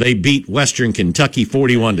They beat Western Kentucky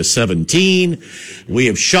 41-17. We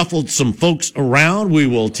have shuffled some folks around. We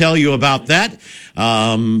will tell you about that.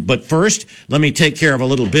 But first, let me take care of a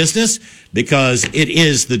little business because it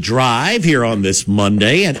is The Drive here on this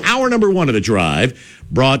Monday. And hour number one of The Drive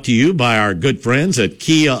brought to you by our good friends at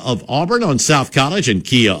Kia of Auburn on South College and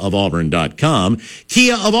KiaofAuburn.com.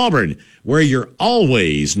 Kia of Auburn, where you're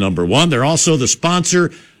always number one. They're also the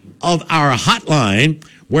sponsor of our hotline,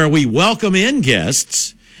 where we welcome in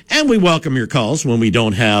guests and we welcome your calls when we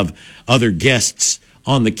don't have other guests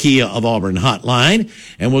on the Kia of Auburn hotline.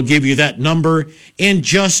 And we'll give you that number in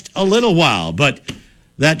just a little while. But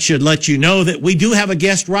that should let you know that we do have a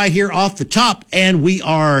guest right here off the top. And we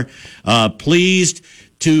are pleased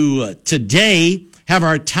to today have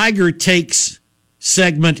our Tiger Takes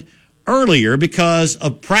segment earlier because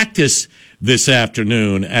of practice this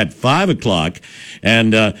afternoon at 5 o'clock.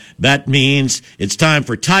 And that means it's time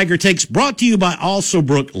for Tiger Takes, brought to you by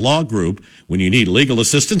Alsobrook Law Group. When you need legal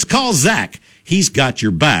assistance, call Zach. He's got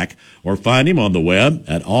your back. Or find him on the web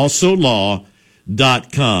at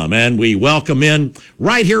alsolaw.com. And we welcome in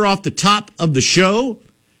right here off the top of the show,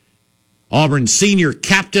 Auburn senior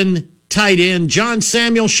captain, tight end, John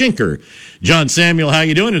Samuel Schenker. John Samuel, how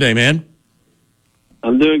you doing today, man?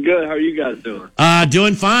 I'm doing good. How are you guys doing?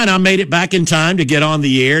 Doing fine. I made it back in time to get on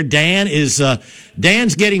the air. Dan's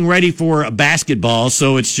getting ready for basketball,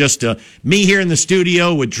 so it's just me here in the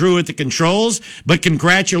studio with Drew at the controls. But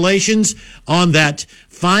congratulations on that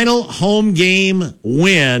final home game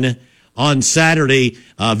win on Saturday.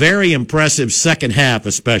 Very impressive second half,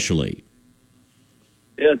 especially.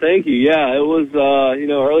 Yeah, thank you. Yeah, it was,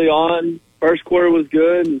 early on, first quarter was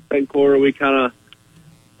good, and second quarter we kind of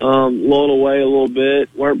lulled away a little bit,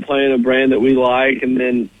 weren't playing a brand that we like, and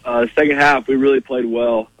then second half we really played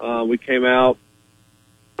well. We came out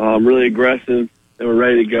really aggressive and we're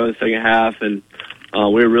ready to go in the second half, and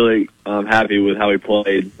we were really happy with how we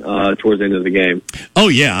played towards the end of the game. Oh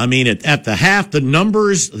yeah, I mean at the half the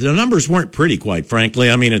numbers weren't pretty, quite frankly.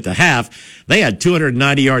 I mean at the half they had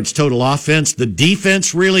 290 yards total offense. The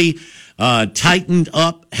defense really tightened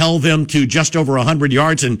up, held them to just over 100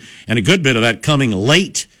 yards, and a good bit of that coming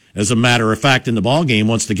late, as a matter of fact, in the ball game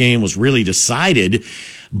once the game was really decided.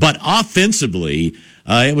 But offensively,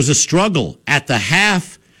 it was a struggle at the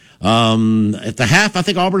half. I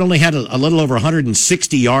think Auburn only had a little over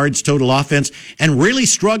 160 yards total offense, and really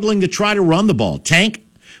struggling to try to run the ball. Tank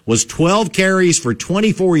was 12 carries for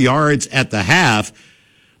 24 yards at the half,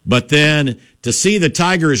 but then to see the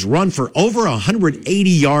Tigers run for over 180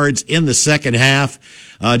 yards in the second half,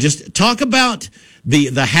 just talk about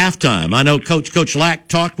the halftime. I know Coach Lack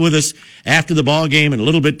talked with us after the ball game and a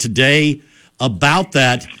little bit today about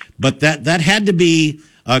that, but that had to be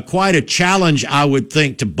quite a challenge, I would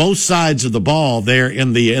think, to both sides of the ball there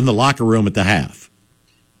in the locker room at the half.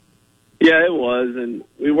 Yeah, it was, and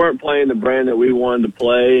we weren't playing the brand that we wanted to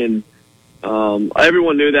play, and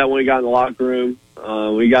everyone knew that when we got in the locker room.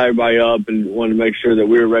 We got everybody up and wanted to make sure that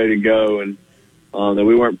we were ready to go, and that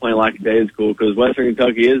we weren't playing like a day in school, because Western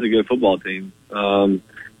Kentucky is a good football team.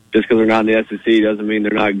 Just because they're not in the SEC doesn't mean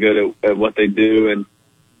they're not good at what they do, and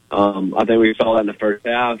I think we saw that in the first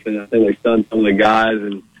half, and I think they stunned some of the guys.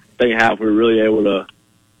 And second half, we were really able to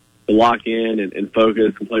lock in and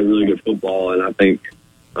focus and play really good football. And I think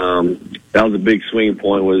that was a big swinging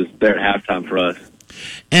point, was there at halftime for us.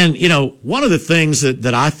 And, one of the things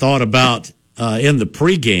that I thought about in the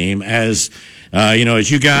pregame as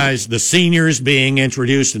you guys, the seniors being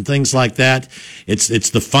introduced and things like that, it's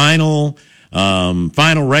the final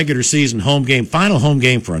regular season home game, final home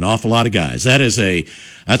game for an awful lot of guys. That's a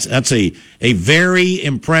very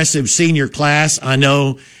impressive senior class. I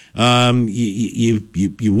know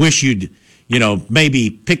you wish you'd maybe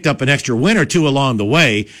picked up an extra win or two along the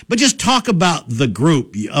way, but just talk about the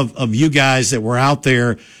group of you guys that were out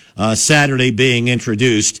there Saturday being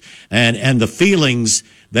introduced, and the feelings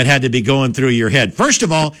that had to be going through your head. First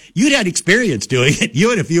of all, you'd had experience doing it.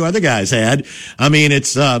 You and a few other guys had. I mean,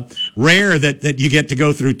 it's rare that you get to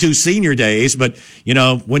go through two senior days, but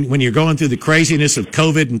when you're going through the craziness of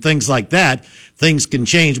COVID and things like that, things can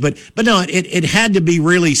change. But no, it had to be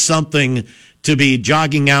really something to be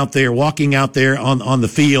jogging out there, walking out there on the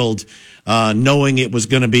field, knowing it was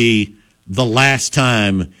going to be the last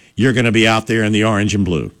time you're going to be out there in the orange and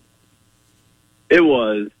blue. It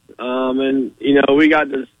was. And, we got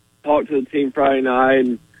to talk to the team Friday night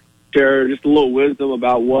and share just a little wisdom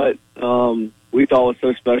about what we thought was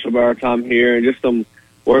so special about our time here, and just some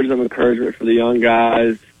words of encouragement for the young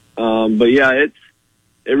guys. But, yeah, it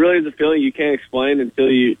really is a feeling you can't explain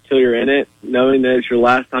until you're in it, knowing that it's your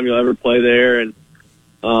last time you'll ever play there, and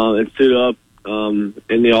suit up in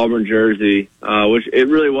the Auburn jersey, which it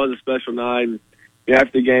really was a special night. And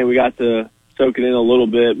after the game, we got to soak it in a little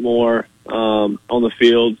bit more on the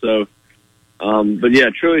field. So, but yeah,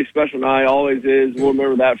 truly special night, always is. We'll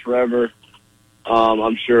remember that forever.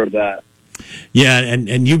 I'm sure of that. Yeah,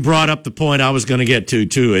 and you brought up the point I was going to get to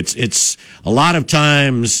too. It's a lot of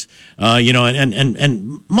times,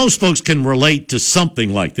 and most folks can relate to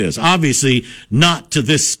something like this. Obviously, not to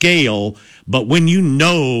this scale, but when you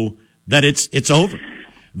know that it's over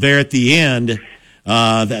there at the end,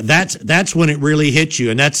 that's when it really hits you,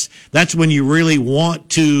 and that's when you really want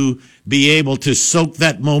to be able to soak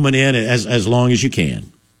that moment in as long as you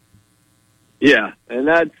can. Yeah, and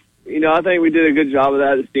that's I think we did a good job of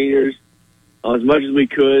that as seniors, as much as we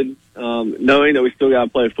could, knowing that we still got to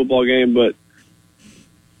play a football game, but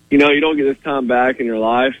you don't get this time back in your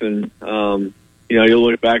life, and you'll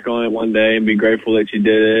look back on it one day and be grateful that you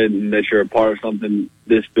did it and that you're a part of something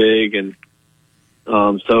this big. And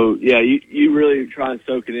so, yeah, you really try and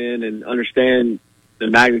soak it in and understand the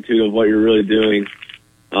magnitude of what you're really doing,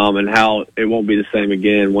 and how it won't be the same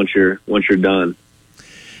again once you're done.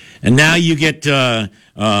 And now you got to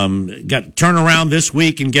turn around this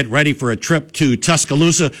week and get ready for a trip to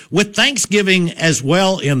Tuscaloosa with Thanksgiving as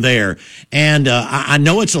well in there. And I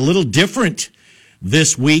know it's a little different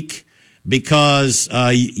this week because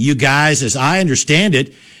you guys, as I understand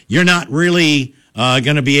it, you're not really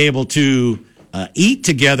going to be able to eat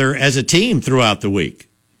together as a team throughout the week.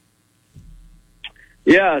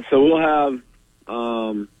 Yeah, so we'll have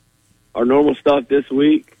our normal stuff this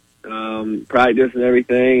week. Practice and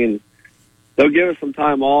everything, and they'll give us some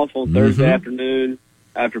time off on Thursday afternoon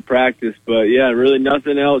after practice. But yeah, really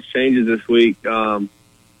nothing else changes this week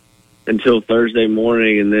until Thursday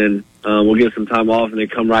morning, and then we'll get some time off and then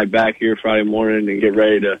come right back here Friday morning and get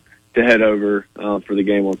ready to head over for the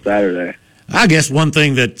game on Saturday. I guess one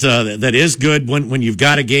thing that is good when you've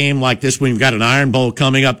got a game like this, when you've got an Iron Bowl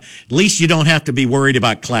coming up, at least you don't have to be worried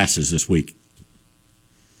about classes this week.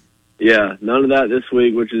 Yeah, none of that this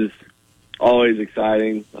week, which is always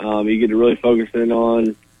exciting. You get to really focus in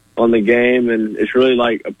on the game, and it's really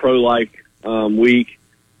like a pro-like week.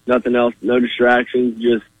 Nothing else, no distractions,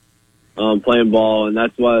 just playing ball. And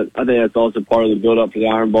that's what I think that's also part of the build-up to the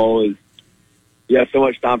Iron Bowl is you have so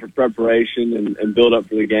much time for preparation and build up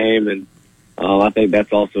for the game, and I think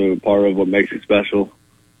that's also part of what makes it special.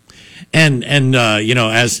 And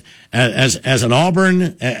as an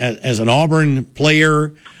Auburn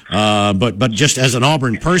player, but just as an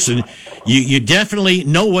Auburn person, you definitely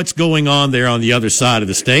know what's going on there on the other side of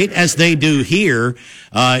the state, as they do here.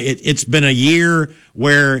 It's been a year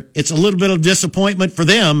where it's a little bit of disappointment for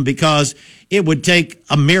them because it would take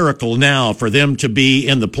a miracle now for them to be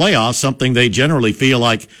in the playoffs, something they generally feel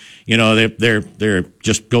like, they're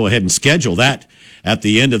just go ahead and schedule that at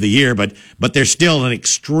the end of the year, but they're still an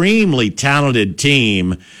extremely talented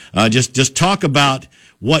team. Just talk about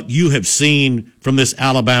what you have seen from this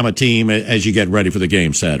Alabama team as you get ready for the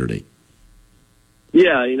game Saturday.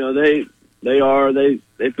 Yeah, they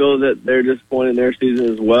feel that they're disappointed in their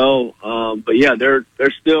season as well. But yeah, they're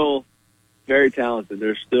still very talented.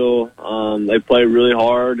 They're still they play really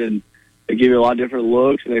hard, and they give you a lot of different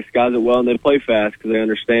looks, and they disguise it well, and they play fast because they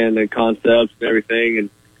understand the concepts and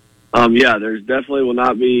everything. And yeah, there's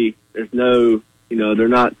definitely there's no, they're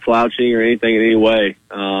not slouching or anything in any way.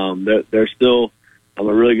 They're still a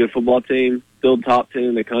really good football team, still top 10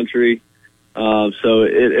 in the country. So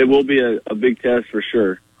it will be a big test for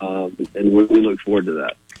sure. And we look forward to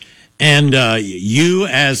that. And you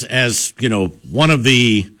as one of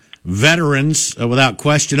the veterans, without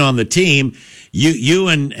question, on the team, you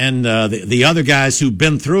and the other guys who've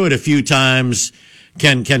been through it a few times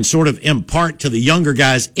can sort of impart to the younger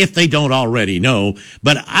guys if they don't already know.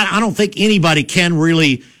 But I don't think anybody can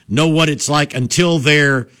really know what it's like until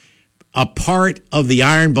they're a part of the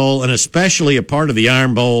Iron Bowl, and especially a part of the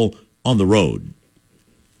Iron Bowl on the road.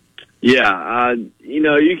 Yeah,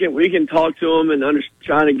 we can talk to them and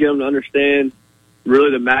trying to get them to understand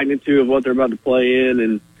really the magnitude of what they're about to play in,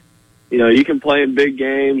 and you can play in big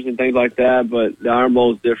games and things like that, but the Iron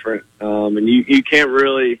Bowl is different, and you can't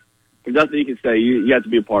really. There's nothing you can say. You have to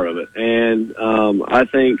be a part of it, and I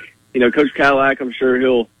think Coach Cadillac, I'm sure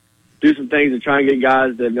he'll do some things to try and get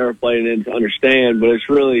guys that have never played in to understand, but it's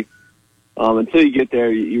really. Until you get there,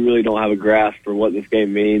 you really don't have a grasp for what this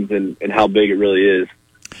game means and how big it really is.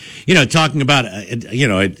 Talking about,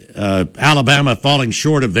 Alabama falling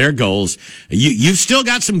short of their goals, you've still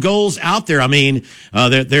got some goals out there. I mean,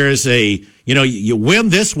 there is you win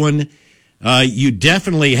this one, you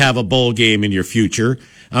definitely have a bowl game in your future.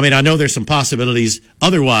 I mean, I know there's some possibilities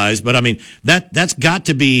otherwise, but I mean, that's got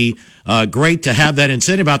to be great to have that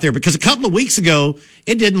incentive out there, because a couple of weeks ago,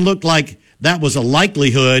 it didn't look like that was a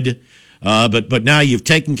likelihood. But now you've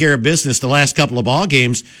taken care of business the last couple of ball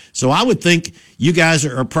games. So I would think you guys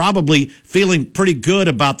are probably feeling pretty good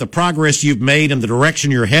about the progress you've made and the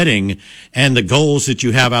direction you're heading and the goals that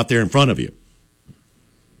you have out there in front of you.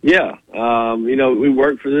 Yeah. We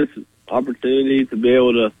worked for this opportunity to be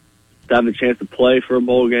able to have a chance to play for a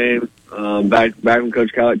bowl game. Back when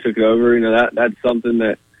Coach Callett took it over, that's something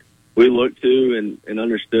that we looked to and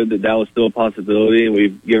understood that was still a possibility, and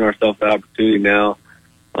we've given ourselves the opportunity now.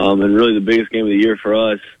 And really the biggest game of the year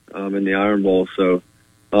for us in the Iron Bowl. So,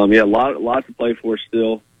 lots to play for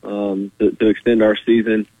still to extend our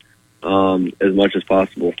season as much as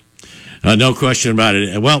possible. No question about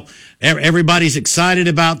it. Well, everybody's excited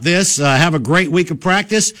about this. Have a great week of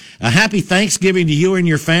practice. A happy Thanksgiving to you and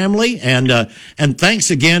your family, and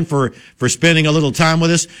thanks again for spending a little time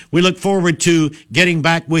with us. We look forward to getting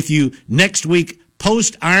back with you next week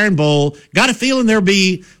post Iron Bowl. Got a feeling there'll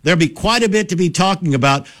be quite a bit to be talking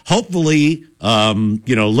about. Hopefully,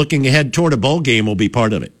 looking ahead toward a bowl game will be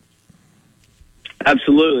part of it.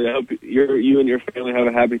 Absolutely. I hope you and your family have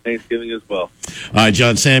a happy Thanksgiving as well. All right,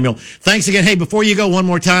 John Samuel. Thanks again. Hey, before you go, one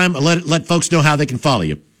more time, let folks know how they can follow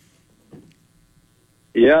you.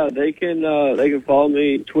 Yeah, they can follow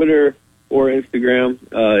me Twitter or Instagram.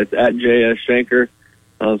 It's at JS Shanker.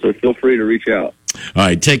 So feel free to reach out. All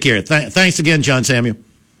right, take care. Thanks again, John Samuel.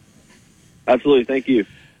 Absolutely. Thank you.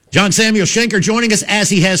 John Samuel Shanker joining us as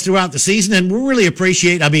he has throughout the season, and we really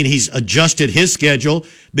appreciate, he's adjusted his schedule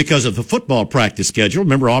because of the football practice schedule.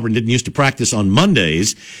 Remember, Auburn didn't used to practice on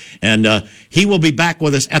Mondays, and he will be back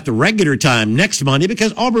with us at the regular time next Monday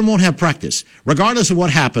because Auburn won't have practice, regardless of what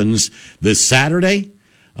happens this Saturday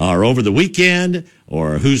or over the weekend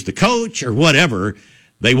or who's the coach or whatever.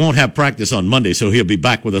 They won't have practice on Monday, so he'll be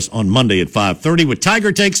back with us on Monday at 5:30 with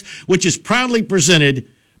Tiger Takes, which is proudly presented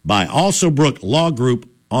by Alsobrook Law Group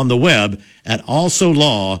on the web at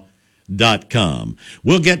alsolaw.com.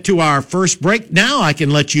 We'll get to our first break. Now I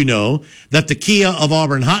can let you know that the Kia of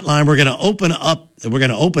Auburn hotline, we're going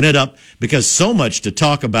to open it up because so much to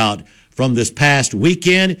talk about from this past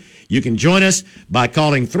weekend. You can join us by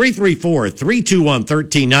calling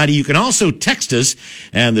 334-321-1390. You can also text us,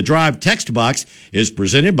 and the Drive text box is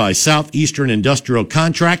presented by Southeastern Industrial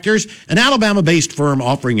Contractors, an Alabama-based firm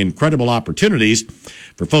offering incredible opportunities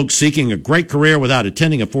for folks seeking a great career without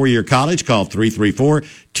attending a four-year college. Call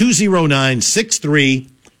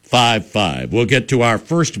 334-209-6355. We'll get to our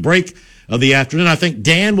first break of the afternoon. I think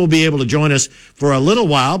Dan will be able to join us for a little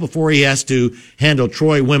while before he has to handle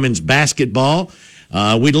Troy women's basketball.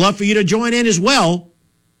 We'd love for you to join in as well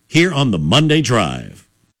here on the Monday Drive.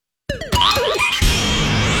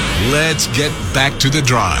 Let's get back to the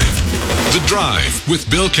Drive. The Drive with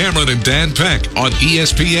Bill Cameron and Dan Peck on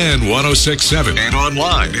ESPN 106.7 and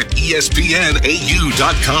online at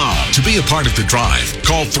ESPNAU.com. To be a part of the Drive,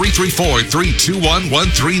 call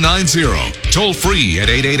 334-321-1390. Toll free at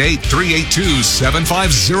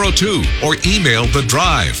 888-382-7502 or email the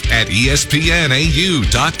Drive at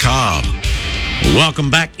ESPNAU.com. Welcome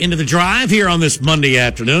back into the Drive here on this Monday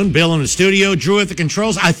afternoon. Bill in the studio, Drew at the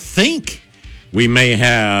controls. I think we may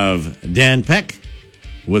have Dan Peck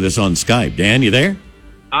with us on Skype. Dan, you there?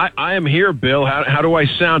 I am here, Bill. How do I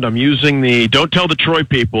sound? I'm using don't tell the Troy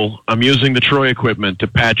people, I'm using the Troy equipment to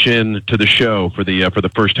patch in to the show for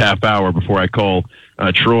the first half hour before I call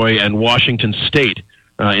Troy and Washington State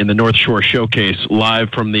in the North Shore Showcase live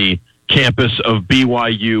from the campus of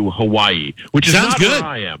BYU, Hawaii, which is not where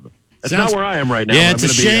I am. That's not where I am right now. Yeah, it's a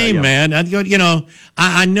shame, man.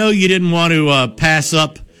 I know you didn't want to pass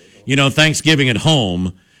up, Thanksgiving at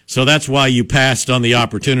home, so that's why you passed on the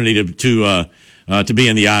opportunity to be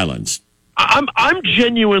in the islands. I'm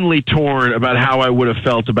genuinely torn about how I would have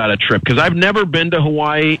felt about a trip because I've never been to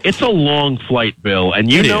Hawaii. It's a long flight, Bill,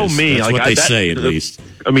 and you know me. That's what they say, at least.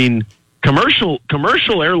 I mean, commercial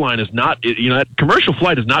airline is not. Commercial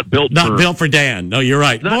flight is not built. Not built for Dan. No, you're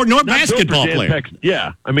right. Nor basketball player.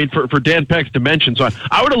 Yeah, I mean for Dan Peck's dimension. So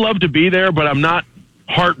I would have loved to be there, but I'm not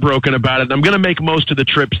heartbroken about it. I'm going to make most of the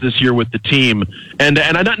trips this year with the team, and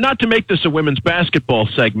not to make this a women's basketball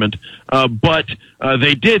segment, but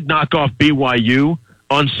they did knock off BYU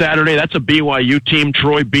on Saturday. That's a BYU team.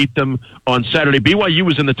 Troy beat them on Saturday. BYU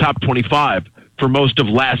was in the top 25 for most of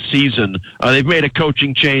last season. They've made a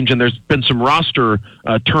coaching change, and there's been some roster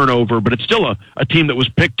turnover, but it's still a team that was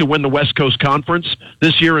picked to win the West Coast Conference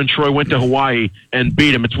this year, and Troy went to Hawaii and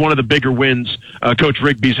beat them. It's one of the bigger wins Coach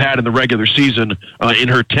Rigby's had in the regular season in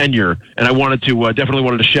her tenure, and I definitely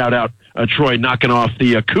wanted to shout out Troy knocking off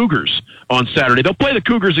the Cougars on Saturday. They'll play the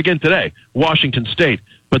Cougars again today, Washington State.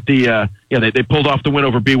 But they pulled off the win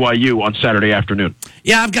over BYU on Saturday afternoon.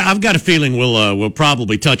 Yeah, I've got a feeling we'll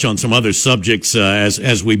probably touch on some other subjects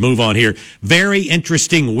as we move on here. Very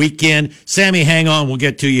interesting weekend. Sammy, hang on, we'll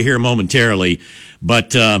get to you here momentarily.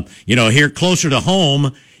 But here closer to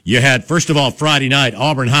home, you had first of all Friday night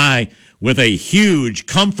Auburn High with a huge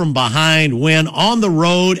come from behind win on the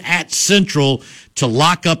road at Central to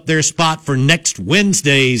lock up their spot for next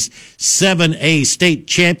Wednesday's 7A state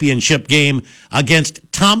championship game against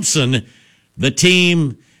Thompson, the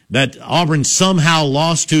team that Auburn somehow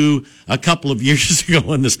lost to a couple of years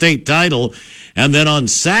ago in the state title. And then on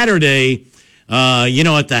Saturday,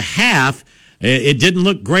 at the half, it didn't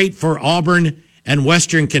look great for Auburn and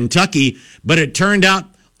Western Kentucky, but it turned out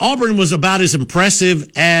Auburn was about as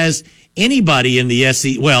impressive as anybody in the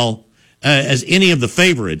SEC, as any of the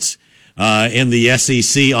favorites in the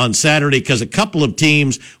SEC on Saturday, because a couple of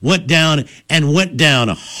teams went down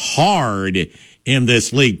hard in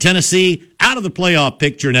this league. Tennessee out of the playoff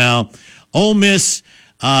picture now. Ole Miss,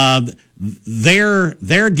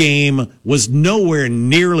 their game was nowhere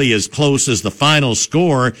nearly as close as the final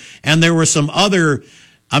score, and there were some other,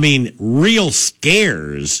 real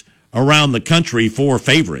scares around the country for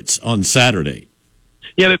favorites on Saturday.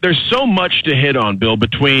 Yeah, there's so much to hit on, Bill,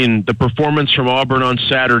 between the performance from Auburn on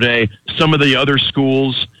Saturday, some of the other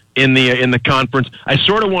schools in the conference. I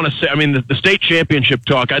sort of want to say, the state championship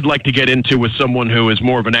talk I'd like to get into with someone who is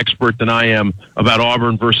more of an expert than I am about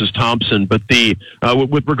Auburn versus Thompson. But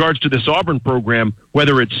with regards to this Auburn program,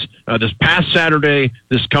 whether it's this past Saturday,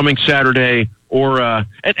 this coming Saturday, or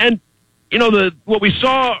what we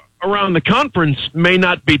saw around the conference may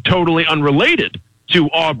not be totally unrelated to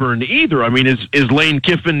Auburn either. Is Lane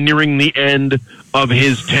Kiffin nearing the end of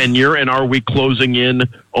his tenure, and are we closing in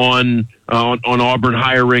on Auburn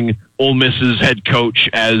hiring Ole Miss's head coach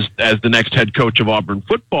as the next head coach of Auburn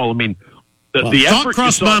football? The thought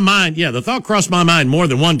crossed my mind. Yeah, the thought crossed my mind more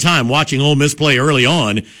than one time watching Ole Miss play early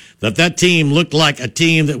on that team looked like a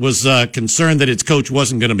team that was concerned that its coach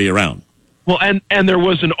wasn't going to be around. Well, and there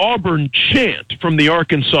was an Auburn chant from the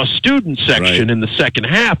Arkansas student section in the second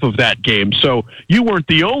half of that game. So you weren't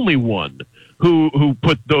the only one who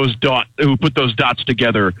put those dots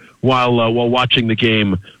together while watching the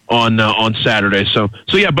game on Saturday. So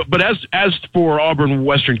yeah. But as for Auburn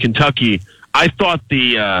Western Kentucky, I thought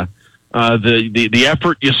the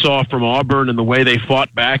effort you saw from Auburn and the way they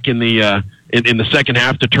fought back in the second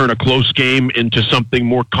half to turn a close game into something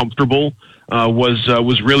more comfortable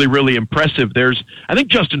was really, really impressive. I think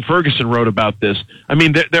Justin Ferguson wrote about this.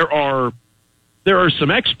 There are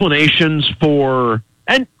some explanations for,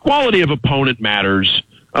 and quality of opponent matters,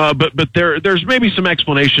 but there's maybe some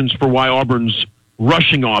explanations for why Auburn's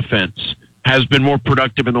rushing offense has been more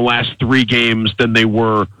productive in the last 3 games than they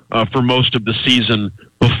were for most of the season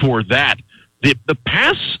before that. The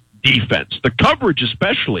pass defense, the coverage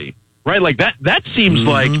especially, right? Like that seems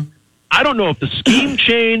like, I don't know if the scheme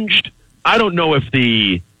changed. I don't know if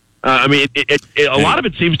a lot of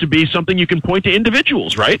it seems to be something you can point to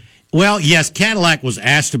individuals, right? Well, yes, Cadillac was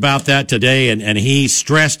asked about that today, and he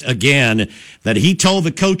stressed again that he told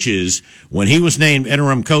the coaches when he was named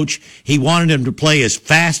interim coach, he wanted them to play as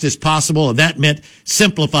fast as possible, and that meant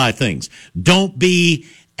simplify things. Don't be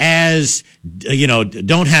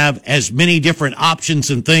don't have as many different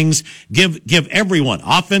options and things. Give everyone,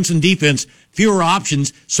 offense and defense, fewer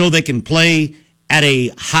options so they can play at a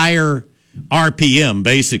higher RPM,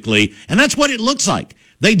 basically. And that's what it looks like.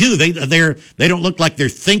 They do. They don't look like they're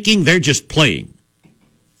thinking. They're just playing.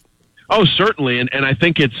 Oh, certainly. And I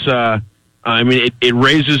think it's, it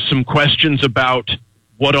raises some questions about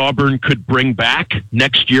what Auburn could bring back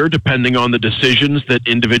next year, depending on the decisions that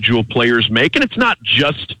individual players make. And it's not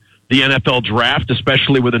just the NFL draft,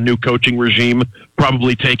 especially with a new coaching regime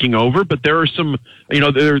probably taking over. But there are some,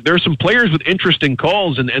 there are some players with interesting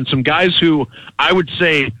calls and some guys who I would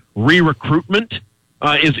say re-recruitment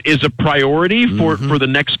is a priority for the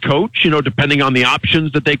next coach, depending on the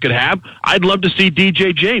options that they could have. I'd love to see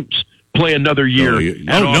DJ James play another year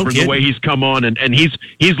at Auburn the way he's come on. And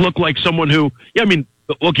he's looked like someone who,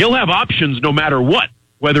 look, he'll have options no matter what,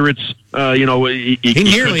 whether it's, he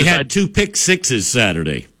nearly had 2 pick sixes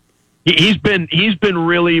Saturday. He's been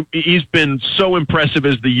so impressive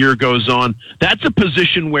as the year goes on. That's a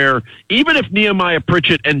position where even if Nehemiah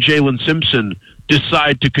Pritchett and Jalen Simpson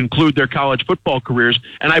decide to conclude their college football careers.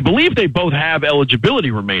 And I believe they both have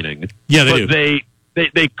eligibility remaining. Yeah, they but do.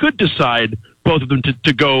 They could decide, both of them,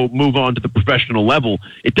 to go move on to the professional level.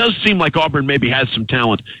 It does seem like Auburn maybe has some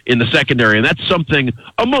talent in the secondary, and that's something,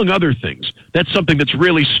 among other things, that's something that's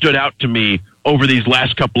really stood out to me over these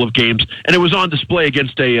last couple of games. And it was on display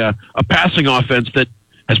against a passing offense that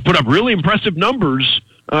has put up really impressive numbers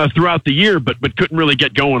throughout the year, but couldn't really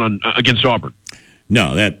get going against Auburn.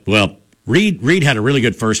 No, Reed had a really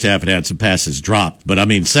good first half and had some passes dropped, but I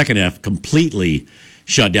mean, second half completely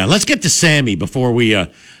shut down. Let's get to Sammy before we,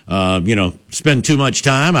 spend too much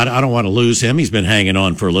time. I don't want to lose him. He's been hanging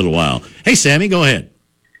on for a little while. Hey, Sammy, go ahead.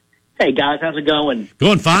 Hey, guys, how's it going?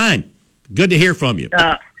 Going fine. Good to hear from you.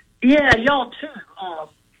 Yeah, y'all too.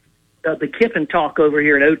 The Kiffin talk over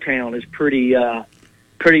here in O-Town is pretty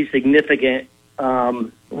significant.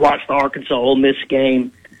 Watched the Arkansas Ole Miss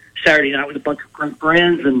game Saturday night with a bunch of great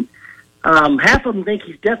friends, and half of them think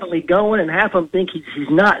he's definitely going, and half of them think he's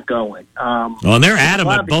not going. And they're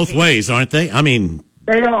adamant both ways, aren't they? I mean,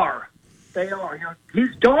 they are. You know,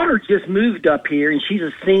 his daughter just moved up here, and she's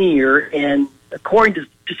a senior, and according to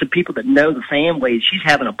some people that know the family, she's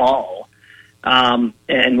having a ball and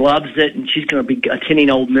loves it, and she's going to be attending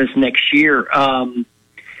Ole Miss next year.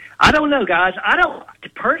 I don't know, guys. To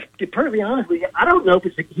be perfectly honest with you, I don't know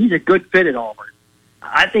if he's a good fit at Auburn.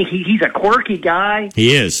 I think he's a quirky guy.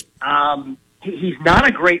 He is. He's not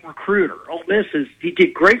a great recruiter. Ole Miss he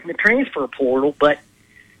did great in the transfer portal, but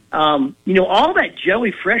all that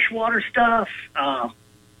Joey Freshwater stuff,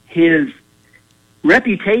 his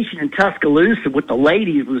reputation in Tuscaloosa with the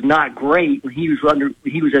ladies was not great when he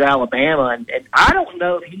was at Alabama, and I don't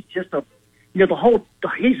know if he's just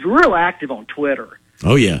he's real active on Twitter.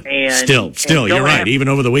 Oh yeah, and still, you're right. Even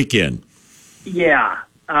over the weekend. Yeah,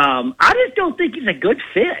 I just don't think he's a good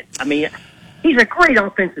fit. I mean, he's a great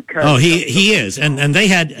offensive coach. Oh, he is, and they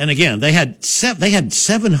had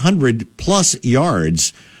 700 plus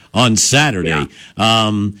yards on Saturday. Yeah.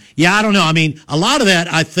 I don't know. I mean, a lot of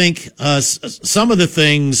that, I think, some of the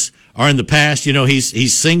things are in the past. You know,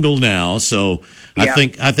 he's single now, so yeah.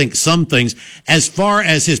 I think some things, as far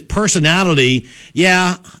as his personality,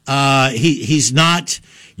 he's not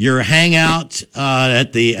your hangout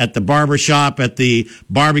at the barbershop, at the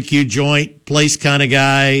barbecue joint place kind of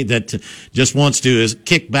guy that just wants to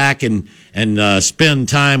kick back and spend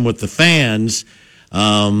time with the fans.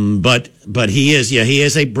 But he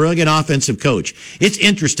is a brilliant offensive coach. It's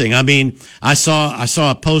interesting. I mean, I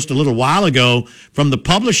saw a post a little while ago from the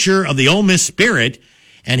publisher of the Ole Miss Spirit,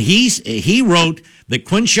 and he wrote that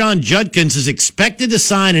Quinshon Judkins is expected to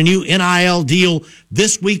sign a new NIL deal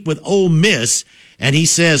this week with Ole Miss. And he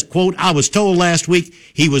says, quote, "I was told last week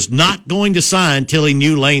he was not going to sign till he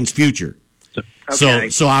knew Lane's future." Okay.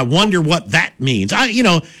 So I wonder what that means.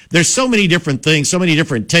 There's so many different things, so many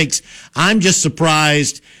different takes. I'm just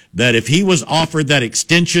surprised that if he was offered that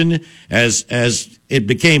extension as it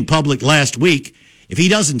became public last week, if he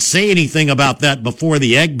doesn't say anything about that before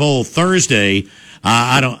the Egg Bowl Thursday,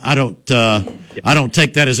 I don't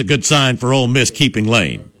take that as a good sign for Ole Miss keeping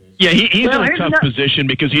Lane. Yeah, he's in a tough position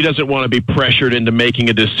because he doesn't want to be pressured into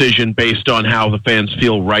making a decision based on how the fans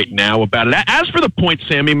feel right now about it. As for the point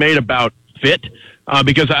Sammy made about fit,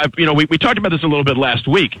 because we talked about this a little bit last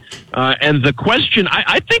week, and the question,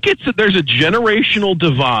 I think there's a generational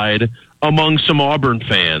divide among some Auburn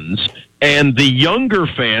fans, and the younger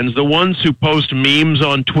fans, the ones who post memes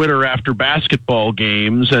on Twitter after basketball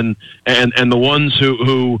games, and the ones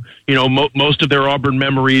who most of their Auburn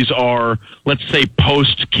memories are, let's say,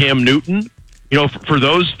 post Cam Newton. For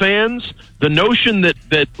those fans, the notion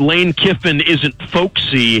that Lane Kiffin isn't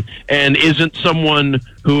folksy and isn't someone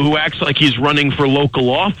who acts like he's running for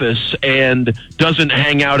local office and doesn't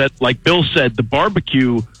hang out at, like Bill said, the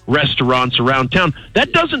barbecue restaurants around town,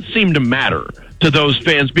 that doesn't seem to matter to those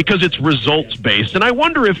fans because it's results-based. And I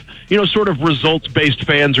wonder if, sort of results-based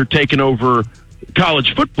fans are taking over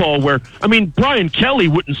college football where, Brian Kelly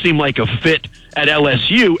wouldn't seem like a fit at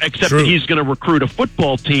LSU, except that he's going to recruit a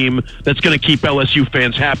football team that's going to keep LSU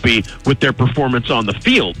fans happy with their performance on the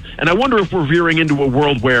field. And I wonder if we're veering into a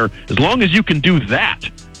world where, as long as you can do that,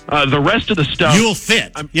 the rest of the stuff... You'll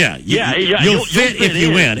fit. You'll fit if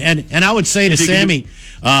you win. And I would say to Sammy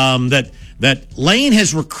that Lane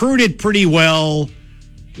has recruited pretty well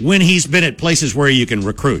when he's been at places where you can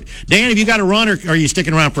recruit. Dan, have you got to run, or are you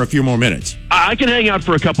sticking around for a few more minutes? I can hang out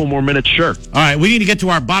for a couple more minutes, sure. All right, we need to get to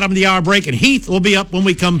our bottom of the hour break, and Heath will be up when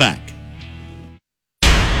we come back.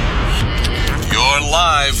 You're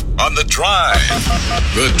live on The Drive.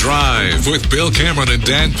 The Drive with Bill Cameron and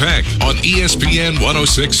Dan Peck on ESPN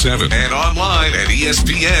 106.7 and online at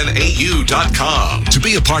ESPNAU.com. To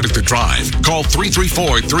be a part of The Drive, call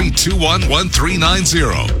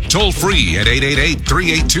 334-321-1390. Toll free at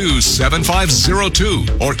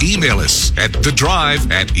 888-382-7502 or email us at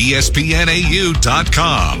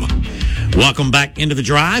thedrive@ESPNAU.com. Welcome back into The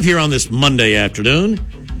Drive here on this Monday afternoon.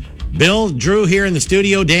 Bill, Drew here in the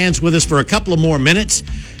studio. Dan's with us for a couple of more minutes.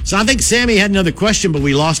 So I think Sammy had another question, but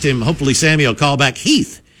we lost him. Hopefully Sammy will call back.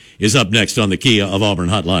 Heath is up next on the Kia of Auburn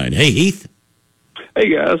hotline. Hey, Heath. Hey,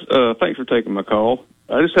 guys. Thanks for taking my call.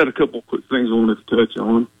 I just had a couple quick things I wanted to touch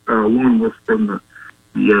on. One was from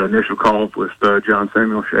the initial call with John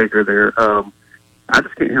Samuel Shaker there. I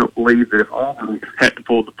just can't help believe that if Auburn had to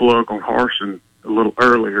pull the plug on Harsin a little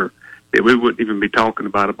earlier, that we wouldn't even be talking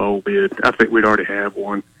about a bowl bid. I think we'd already have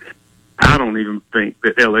one. I don't even think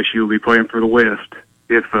that LSU will be playing for the West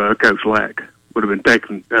if Coach Lack would have been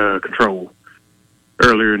taking control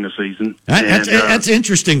earlier in the season. That's an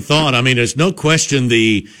interesting thought. I mean, there's no question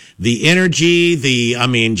the energy, the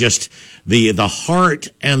heart,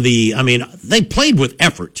 and they played with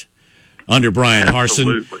effort under Brian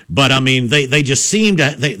Harsin. But, I mean, they just seem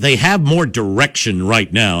to they have more direction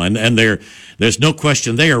right now, and there's no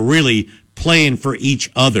question they are really playing for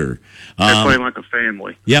each other. They're playing like a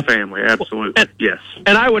family. Yep. Family, absolutely. Yes.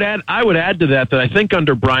 And I would add to that I think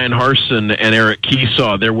under Brian Harsin and Eric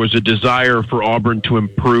Keesaw, there was a desire for Auburn to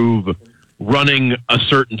improve running a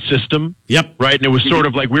certain system. Yep. Right? And it was sort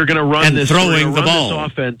of like, we're going to run this throwing the ball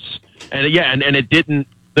offense. And and it didn't,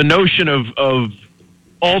 the notion of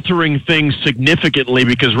altering things significantly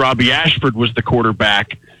because Robbie Ashford was the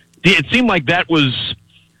quarterback, it seemed like that was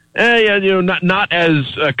not as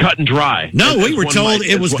cut and dry. No, we were told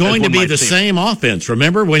it was going to be the same offense.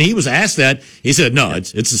 Remember when he was asked that, he said, "No,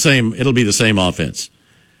 it's the same. It'll be the same offense."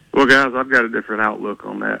 Well, guys, I've got a different outlook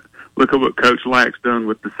on that. Look at what Coach Lack's done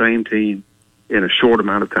with the same team in a short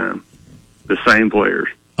amount of time. The same players.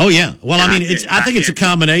 Oh yeah. Well, I mean, I think it's a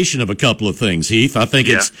combination of a couple of things, Heath. I think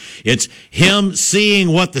it's him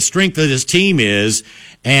seeing what the strength of his team is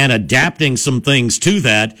and adapting some things to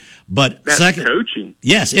that. But that's second, coaching.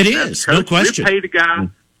 Yes, it is. No question. You paid a guy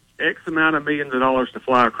X amount of millions of dollars to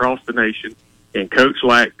fly across the nation, and Coach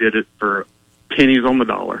Lack did it for pennies on the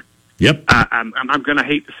dollar. Yep. I'm going to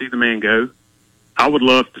hate to see the man go. I would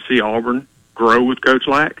love to see Auburn grow with Coach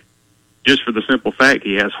Lack, just for the simple fact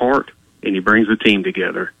he has heart and he brings the team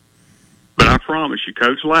together. But I promise you,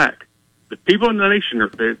 Coach Lack, the people in the nation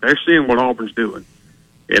they're seeing what Auburn's doing.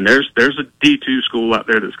 And there's a D2 school out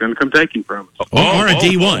there that's going to come take him from us. Or a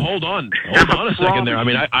D1. Hold on a second there. I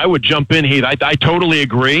mean, I would jump in, Heath. I totally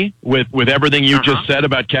agree with everything you just said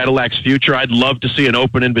about Cadillac's future. I'd love to see an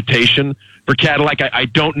open invitation for Cadillac. I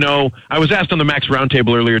don't know. I was asked on the Max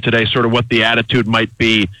Roundtable earlier today sort of what the attitude might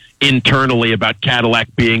be internally about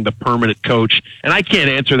Cadillac being the permanent coach. And I can't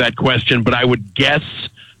answer that question, but I would guess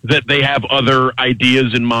that they have other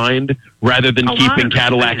ideas in mind rather than keeping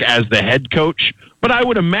Cadillac as the head coach. But I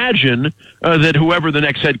would imagine that whoever the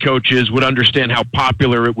next head coach is would understand how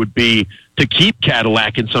popular it would be to keep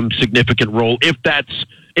Cadillac in some significant role if that's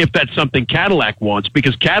something Cadillac wants,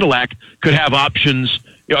 because Cadillac could have options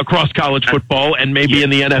across college football and maybe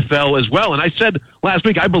in the NFL as well. And I said last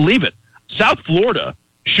week, I believe it. South Florida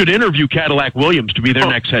should interview Cadillac Williams to be their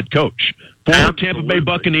next head coach. Former Tampa Bay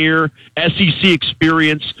Buccaneer, SEC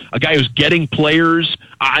experience, a guy who's getting players.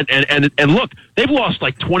 And look, they've lost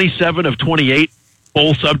like 27 of 28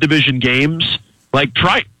 bowl subdivision games. Like,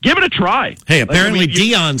 give it a try. Hey, apparently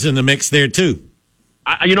Dion's in the mix there too.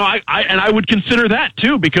 I would consider that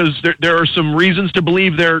too, because there are some reasons to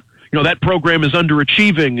believe that program is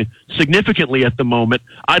underachieving significantly at the moment.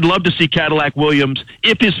 I'd love to see Cadillac Williams,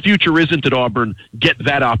 if his future isn't at Auburn, get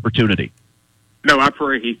that opportunity. No, I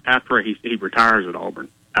pray he retires at Auburn.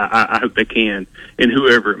 I hope they can, and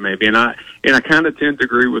whoever it may be. And I kind of tend to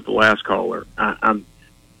agree with the last caller.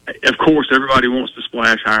 Of course, everybody wants to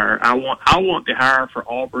splash hire. I want to hire for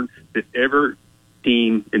Auburn that every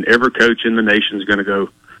team and every coach in the nation is going to go,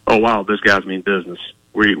 oh wow, this guy's mean business.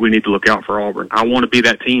 We need to look out for Auburn. I want to be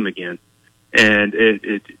that team again, and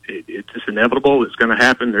it's just inevitable. It's going to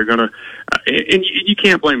happen. They're going to, and you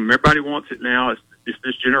can't blame them. Everybody wants it now. It's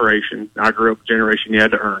this generation. I grew up with a generation you had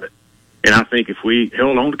to earn it, and I think if we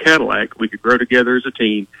held on to Cadillac, we could grow together as a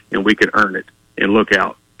team and we could earn it. And look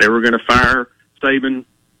out, they were going to fire Saban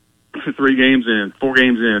 4 games in,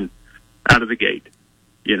 out of the gate,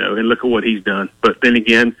 and look at what he's done. But then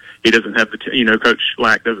again, he doesn't have Coach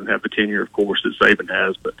Lack doesn't have the tenure, of course, that Saban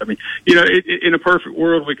has. But I mean, in a perfect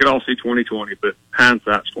world, we could all see 2020, but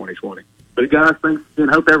hindsight's 2020. But guys, thanks again.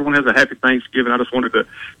 Hope everyone has a happy Thanksgiving. I just wanted to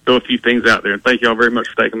throw a few things out there, and thank you all very much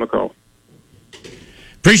for taking my call.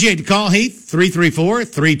 Appreciate the call, Heath.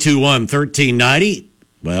 334-321-1390.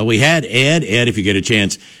 Well, we had Ed. Ed, if you get a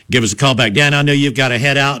chance, give us a call back. Dan, I know you've got to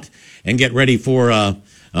head out and get ready for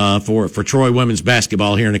Troy women's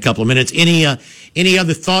basketball here in a couple of minutes. Any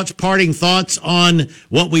other thoughts, parting thoughts on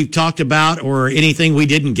what we've talked about, or anything we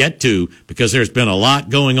didn't get to, because there's been a lot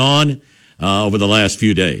going on over the last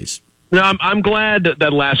few days? No, I'm glad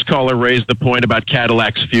that last caller raised the point about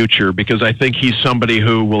Cadillac's future, because I think he's somebody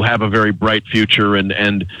who will have a very bright future.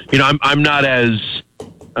 And I'm not as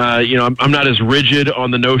I'm not as rigid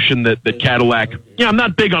on the notion that Cadillac. I'm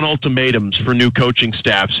not big on ultimatums for new coaching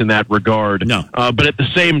staffs in that regard. No, but at the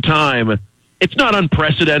same time, it's not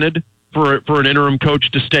unprecedented for an interim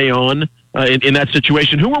coach to stay on in that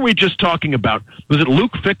situation. Who were we just talking about? Was it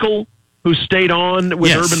Luke Fickell who stayed on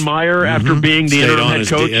with Urban Meyer after being the interim head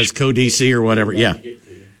coach? As co-DC or whatever, yeah.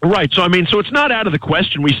 Right, so it's not out of the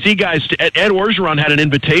question. We see guys. Ed Orgeron had an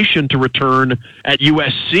invitation to return at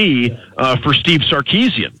USC for Steve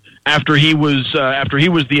Sarkisian after he was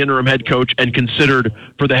the interim head coach and considered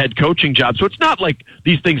for the head coaching job. So it's not like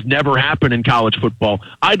these things never happen in college football.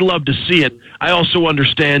 I'd love to see it. I also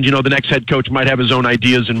understand, the next head coach might have his own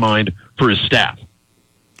ideas in mind for his staff.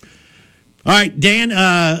 All right, Dan.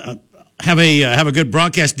 Have a good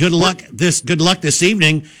broadcast. Good luck this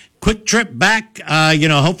evening. Quick trip back.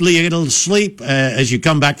 Hopefully you get a little sleep as you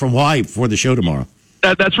come back from Hawaii before the show tomorrow.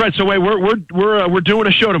 That's right. So wait, we're doing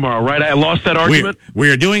a show tomorrow, right? I lost that argument.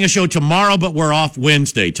 We are doing a show tomorrow, but we're off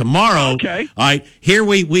Wednesday. Tomorrow. Okay. All right. Here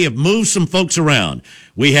we have moved some folks around.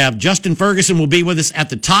 We have Justin Ferguson will be with us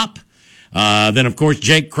at the top. Then, of course,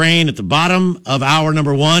 Jake Crane at the bottom of hour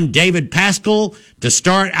number 1. David Pascal to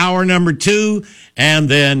start hour number 2. And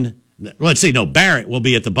then, Barrett will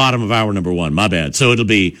be at the bottom of hour number 1. My bad. So it'll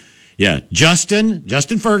be, Justin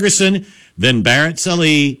Ferguson, then Barrett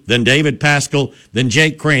Salih, then David Pascal, then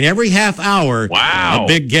Jake Crane. Every half hour, wow, a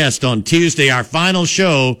big guest on Tuesday, our final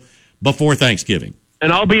show before Thanksgiving.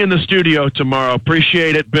 And I'll be in the studio tomorrow.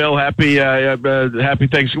 Appreciate it, Bill. Happy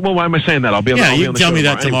Thanksgiving. Well, why am I saying that? I'll be on the show. Yeah, you can tell me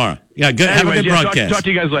that tomorrow. Yeah, good. Anyways, have a good broadcast. Talk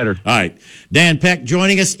to you guys later. All right. Dan Peck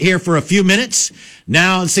joining us here for a few minutes.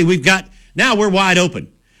 Now, let's see, now we're wide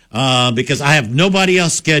open because I have nobody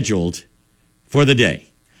else scheduled for the day.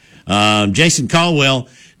 Jason Caldwell.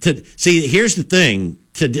 Here's the thing.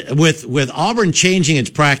 With Auburn changing its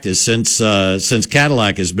practice since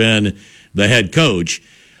Cadillac has been the head coach,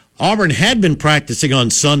 Auburn had been practicing on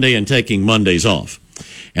Sunday and taking Mondays off.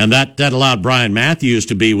 And that allowed Brian Matthews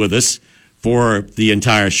to be with us for the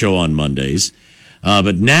entire show on Mondays.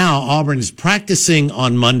 But now Auburn is practicing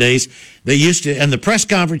on Mondays. They used to, and the press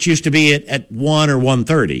conference used to be at 1 or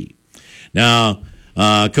 1:30. Now,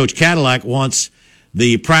 Coach Cadillac wants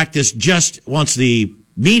the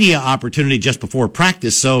media opportunity just before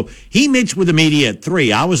practice. So he meets with the media at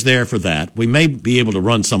 3. I was there for that. We may be able to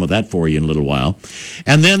run some of that for you in a little while.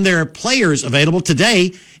 And then there are players available.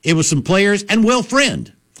 Today, it was some players and Will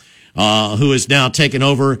Friend, who is now taken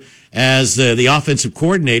over as the offensive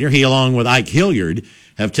coordinator. He, along with Ike Hilliard,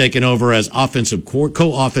 have taken over as co-offensive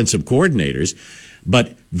coordinators.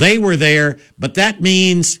 But they were there. But that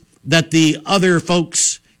means that the other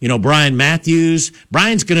folks, Brian Matthews,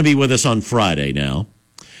 Brian's going to be with us on Friday now.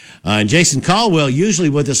 And Jason Caldwell usually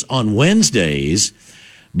with us on Wednesdays,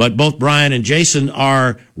 but both Brian and Jason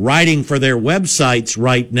are writing for their websites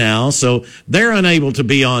right now, so they're unable to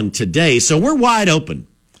be on today. So we're wide open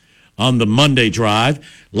on the Monday drive.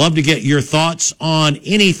 Love to get your thoughts on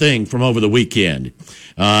anything from over the weekend.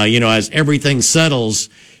 As everything settles,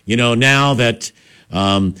 now that,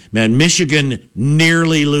 Michigan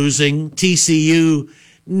nearly losing, TCU,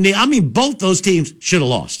 both those teams should have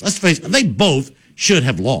lost. Let's face it, they both should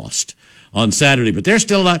have lost on Saturday, but they're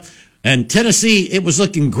still alive. And Tennessee, it was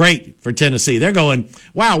looking great for Tennessee. They're going,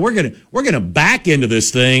 wow, we're gonna back into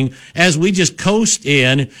this thing as we just coast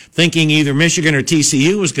in, thinking either Michigan or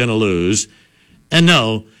TCU was going to lose. And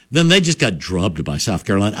no, then they just got drubbed by South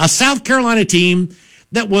Carolina, a South Carolina team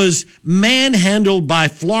that was manhandled by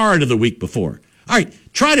Florida the week before. All right,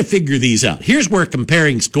 try to figure these out. Here's where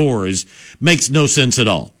comparing scores makes no sense at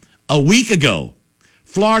all. A week ago,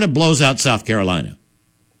 Florida blows out South Carolina.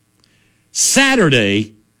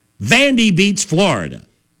 Saturday, Vandy beats Florida.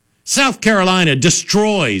 South Carolina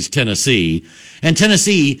destroys Tennessee, and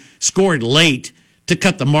Tennessee scored late to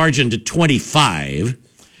cut the margin to 25.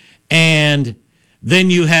 And then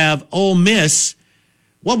you have Ole Miss.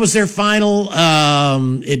 What was their final?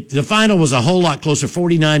 The final was a whole lot closer,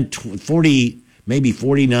 49 to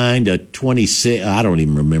 26. I don't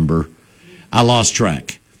even remember. I lost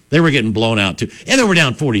track. They were getting blown out too. And they were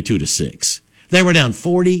down 42-6. They were down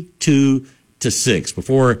 42-6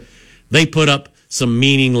 before they put up some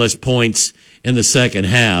meaningless points in the second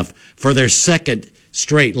half for their second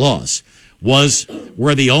straight loss.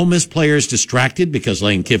 Were the Ole Miss players distracted because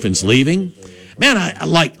Lane Kiffin's leaving? Man, I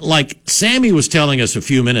like Sammy was telling us a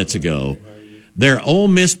few minutes ago, there are Ole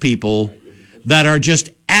Miss people that are just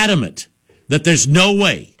adamant that there's no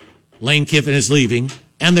way Lane Kiffin is leaving,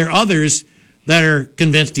 and there are others that are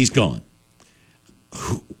convinced he's gone.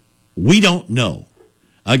 We don't know.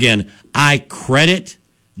 Again, I credit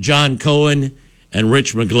John Cohen and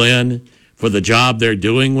Rich McGlynn for the job they're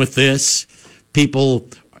doing with this. People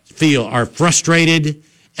are frustrated,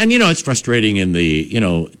 and it's frustrating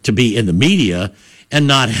to be in the media and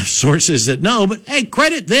not have sources that know, but hey,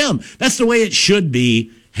 credit them. That's the way it should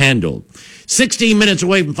be handled. 16 minutes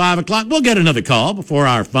away from 5 o'clock. We'll get another call before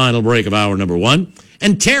our final break of hour number 1.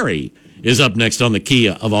 And Terry is up next on the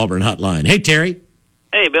Kia of Auburn hotline. Hey, Terry.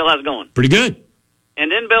 Hey, Bill, how's it going? Pretty good.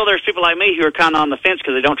 And then, Bill, there's people like me who are kind of on the fence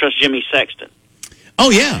because they don't trust Jimmy Sexton. Oh,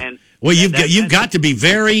 yeah. Well, you've got to be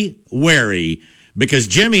very wary because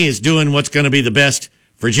Jimmy is doing what's going to be the best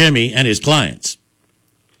for Jimmy and his clients.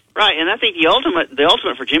 Right, and I think the ultimate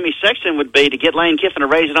for Jimmy Sexton would be to get Lane Kiffin a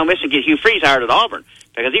raise at Ole Miss and get Hugh Freeze hired at Auburn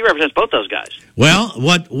because he represents both those guys. Well,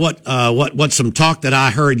 what some talk that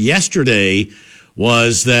I heard yesterday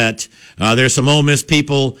was that there's some Ole Miss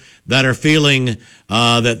people that are feeling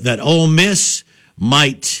that Ole Miss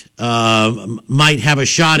might have a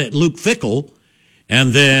shot at Luke Fickell,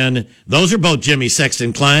 and then those are both Jimmy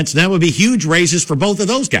Sexton clients, and that would be huge raises for both of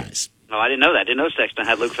those guys. No, I didn't know that. I didn't know Sexton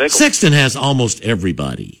had Luke Fickell. Sexton has almost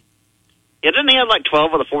everybody. Yeah, didn't he have like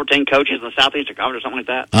 12 of the 14 coaches in the Southeastern Conference or something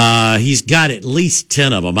like that? He's got at least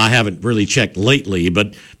 10 of them. I haven't really checked lately,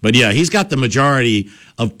 but yeah, he's got the majority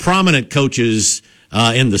of prominent coaches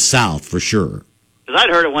in the South for sure. Because I'd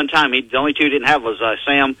heard at one time the only two he didn't have was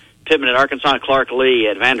Sam Pittman at Arkansas and Clark Lee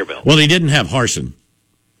at Vanderbilt. Well, he didn't have Harsin.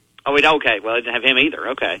 Oh, okay. Well, he didn't have him either.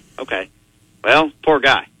 Okay. Well, poor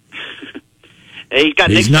guy. He's got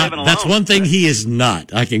Nick Saban alone. That's one thing he is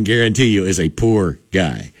not. I can guarantee you, is a poor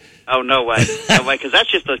guy. Oh, no way, because that's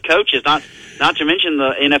just the coaches, not to mention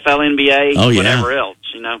the NFL, NBA, whatever else,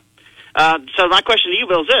 So my question to you,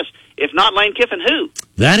 Bill, is this: if not Lane Kiffin, who?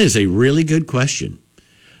 That is a really good question.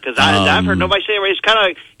 Because I've heard nobody say it. It's kind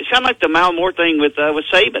of like the Mal Moore thing with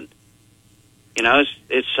Saban.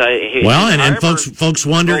 Folks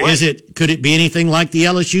wonder, could it be anything like the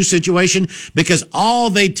LSU situation? Because all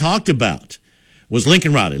they talked about was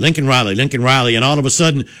Lincoln Riley, and all of a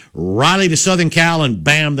sudden, Riley to Southern Cal, and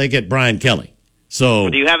bam, they get Brian Kelly. So,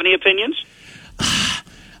 do you have any opinions?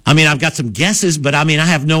 I mean, I've got some guesses, but I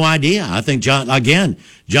have no idea. I think John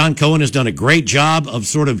Cohen has done a great job of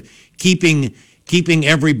sort of keeping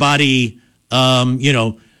everybody, in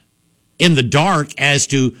the dark as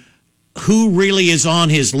to who really is on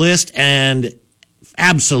his list and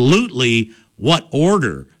absolutely what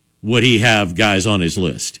order would he have guys on his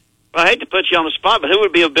list. Well, I hate to put you on the spot, but who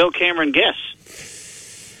would be a Bill Cameron guess?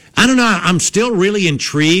 I don't know. I'm still really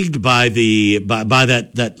intrigued by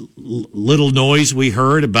that little noise we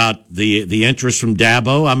heard about the interest from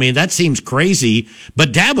Dabo. I mean, that seems crazy,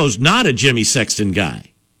 but Dabo's not a Jimmy Sexton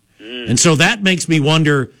guy. And so that makes me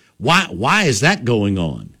wonder, why is that going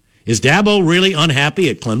on? Is Dabo really unhappy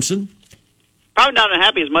at Clemson? Probably not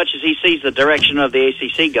unhappy as much as he sees the direction of the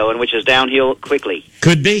ACC going, which is downhill quickly.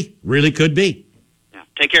 Could be. Really could be. Yeah.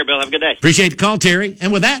 Take care, Bill. Have a good day. Appreciate the call, Terry.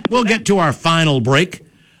 And with that, we'll get to our final break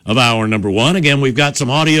of hour number 1. Again, we've got some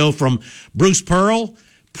audio from Bruce Pearl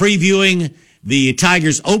previewing the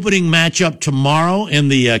Tigers' opening matchup tomorrow in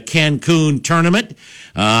the Cancun tournament.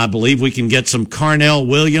 I believe we can get some Carnell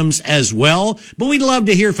Williams as well. But we'd love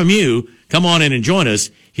to hear from you. Come on in and join us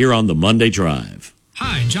here on the Monday Drive.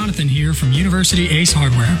 Hi, Jonathan here from University Ace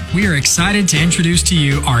Hardware. We are excited to introduce to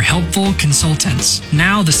you our helpful consultants.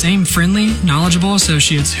 Now, the same friendly, knowledgeable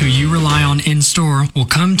associates who you rely on in-store will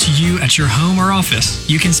come to you at your home or office.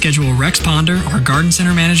 You can schedule Rex Ponder, our garden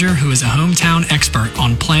center manager, who is a hometown expert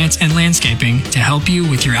on plants and landscaping, to help you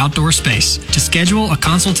with your outdoor space. To schedule a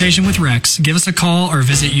consultation with Rex, give us a call or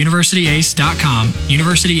visit universityace.com.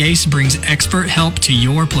 University Ace brings expert help to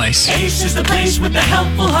your place. Ace is the place with the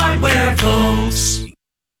helpful hardware, folks.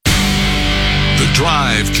 The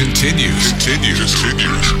Drive continues. The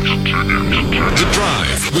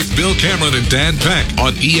Drive with Bill Cameron and Dan Peck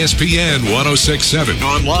on ESPN 106.7.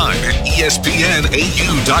 Online at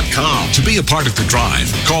ESPNAU.com. To be a part of The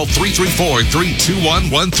Drive, call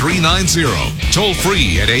 334-321-1390. Toll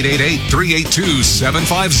free at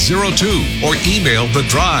 888-382-7502. Or email The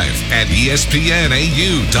Drive at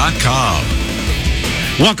ESPNAU.com.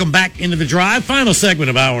 Welcome back into the drive. Final segment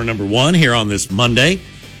of hour number 1 here on this Monday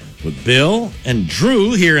with Bill and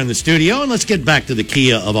Drew here in the studio. And let's get back to the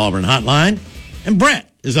Kia of Auburn hotline. And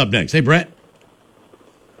Brett is up next. Hey, Brett.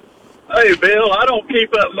 Hey, Bill, I don't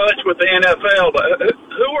keep up much with the NFL, but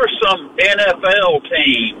who are some NFL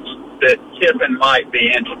teams that Kiffin might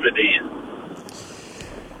be interested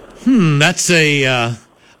in? That's a,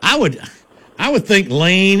 I would think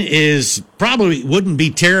Lane is probably wouldn't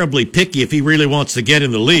be terribly picky if he really wants to get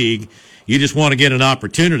in the league. You just want to get an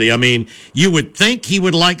opportunity. I mean, you would think he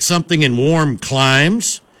would like something in warm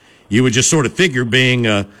climes. You would just sort of figure being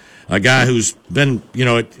a guy who's been,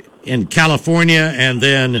 in California and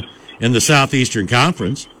then in the Southeastern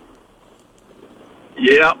Conference.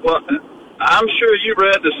 Yeah, well, I'm sure you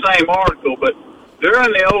read the same article, but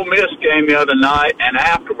during the Ole Miss game the other night and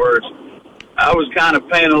afterwards, I was kind of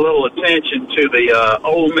paying a little attention to the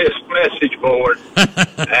Ole Miss message board,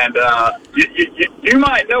 and you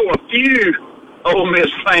might know a few Ole Miss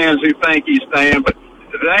fans who think he's staying, but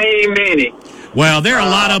there ain't many. Well, there are a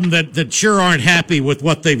lot of them that sure aren't happy with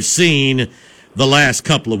what they've seen the last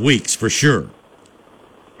couple of weeks, for sure.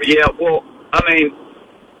 Yeah, well, I mean,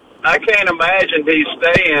 I can't imagine he's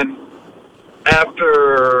staying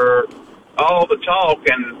after all the talk,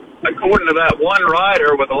 and according to that one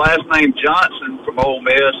writer with the last name Johnson from Ole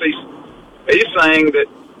Miss, he's saying that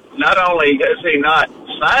not only has he not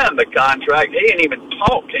signed the contract, he ain't even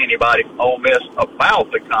talked to anybody from Ole Miss about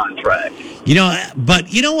the contract.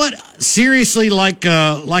 But you know what? Seriously, like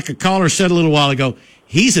a caller said a little while ago,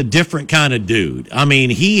 he's a different kind of dude. I mean,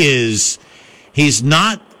 he's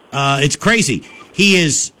not, it's crazy. He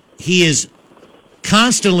is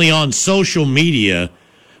constantly on social media,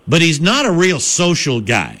 but he's not a real social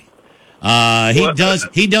guy.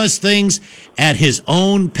 He does things at his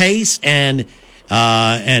own pace and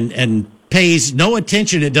pays no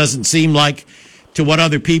attention, it doesn't seem like, to what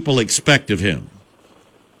other people expect of him.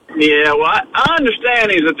 Yeah, well, I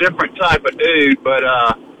understand he's a different type of dude, but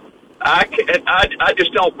I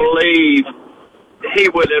just don't believe he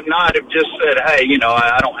would not have just said, hey,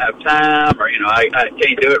 I don't have time, or, I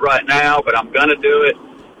can't do it right now, but I'm going to do it,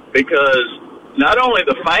 because not only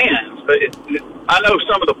the fans, but I know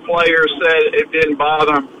some of the players said it didn't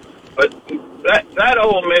bother them, but that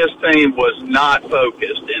Ole Miss team was not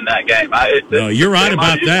focused in that game. No, you're right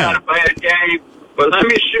about that. It was not a bad game, but let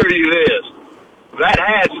me assure you this. That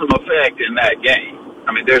had some effect in that game.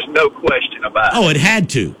 I mean, there's no question about it. Oh, it had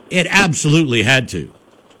to. It absolutely had to.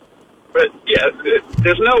 But, yeah,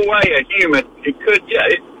 there's no way a human,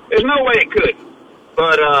 there's no way it could.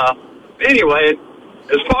 But, anyway,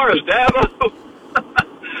 as far as Dabo,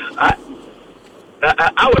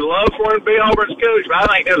 I would love for him to be Auburn's coach, but I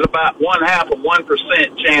think there's about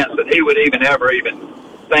 0.5% chance that he would ever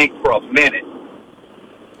think for a minute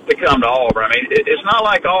to come to Auburn. I mean, it's not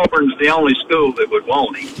like Auburn's the only school that would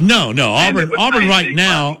want him. No, Auburn right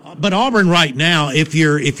now. But Auburn right now, if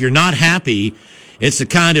you're not happy, it's the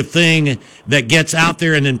kind of thing that gets out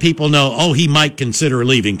there, and then people know, oh, he might consider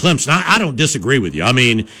leaving Clemson. I don't disagree with you. I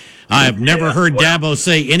mean, I have never heard Dabo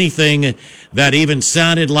say anything that even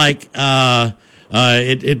sounded like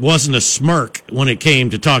it wasn't a smirk when it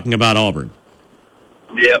came to talking about Auburn.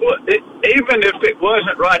 Yeah, well, even if it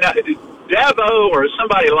wasn't right now, Dabo or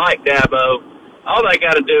somebody like Dabo, all they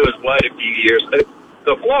got to do is wait a few years.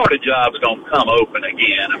 The Florida job's going to come open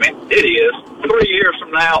again. I mean, it is. 3 years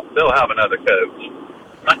from now, they'll have another coach.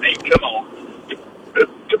 I mean, come on.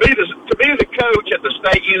 To be the coach at the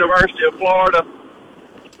State University of Florida,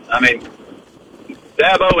 I mean,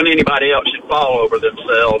 Dabo and anybody else should fall over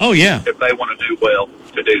themselves. Oh, yeah. If they want to do well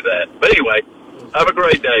to do that. But anyway, have a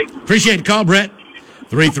great day. Appreciate the call, Brett.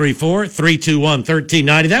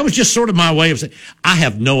 334-321-1390. That was just sort of my way of saying, I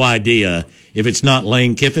have no idea if it's not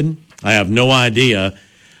Lane Kiffin. I have no idea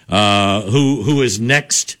who is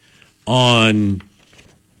next on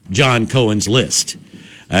John Cohen's list.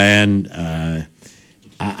 And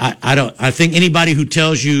I think anybody who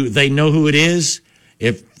tells you they know who it is,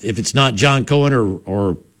 if it's not John Cohen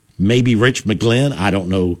or maybe Rich McGlynn, I don't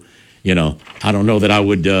know. I don't know that I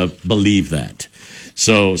would believe that.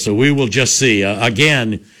 So we will just see.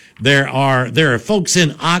 Again, there are folks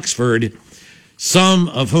in Oxford, some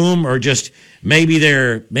of whom are just maybe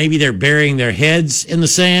they're burying their heads in the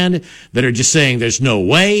sand, that are just saying there's no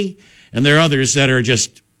way, and there are others that are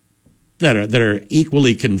just that are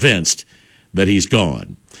equally convinced that he's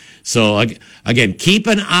gone. So again, keep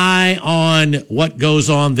an eye on what goes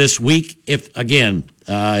on this week. If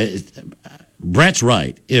Brett's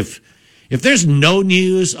right, if there's no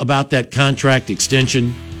news about that contract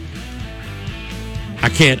extension, I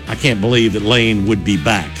can't believe that Lane would be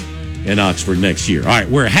back in Oxford next year. All right,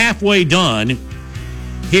 we're halfway done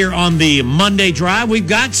here on the Monday Drive. We've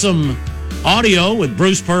got some audio with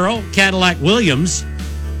Bruce Pearl, Cadillac Williams.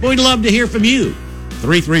 We'd love to hear from you.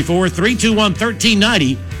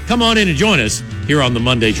 334-321-1390. Come on in and join us here on the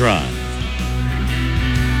Monday Drive.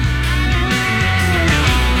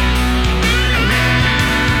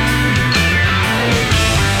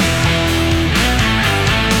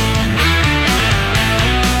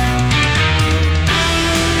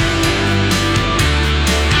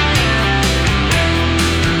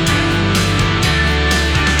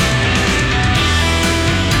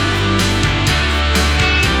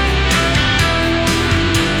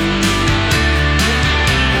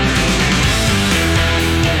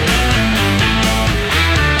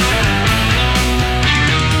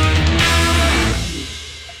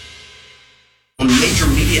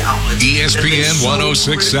 ESPN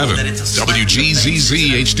 1067,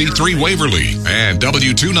 WGZZ HD3 Waverly, and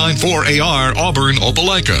W294AR Auburn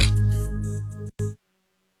Opelika.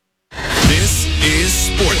 This is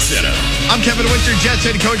Sports Center. I'm Kevin Winter, Jets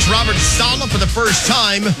head coach Robert Saleh for the first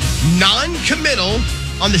time non-committal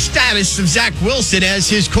on the status of Zach Wilson as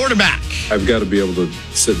his quarterback. I've got to be able to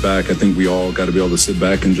sit back. I think we all got to be able to sit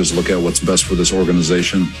back and just look at what's best for this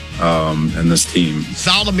organization and this team.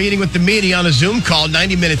 Saleh meeting with the media on a Zoom call,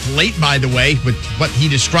 90 minutes late, by the way, with what he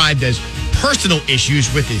described as personal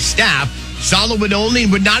issues with his staff. Saleh would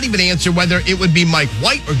not even answer whether it would be Mike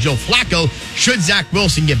White or Joe Flacco should Zach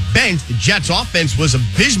Wilson get benched. The Jets' offense was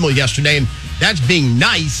abysmal yesterday, and that's being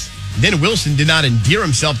nice. Then Wilson did not endear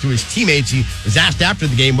himself to his teammates. He was asked after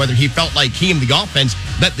the game whether he felt like he and the offense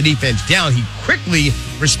let the defense down. He quickly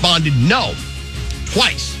responded no,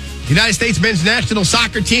 twice. The United States men's national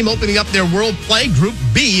soccer team opening up their world play, Group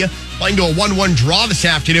B, playing to a 1-1 draw this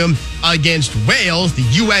afternoon against Wales. The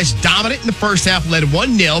U.S. dominant in the first half, led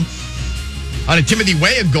 1-0 on a Timothy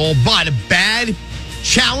Weah goal, but a bad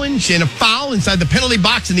challenge and a foul inside the penalty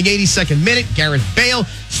box in the 82nd minute. Gareth Bale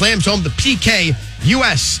slams home the PK.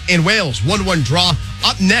 U.S. and Wales, 1-1 draw.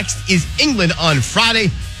 Up next is England on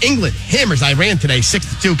Friday. England hammers Iran today,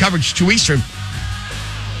 6-2, coverage 2 Eastern.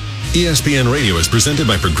 ESPN Radio is presented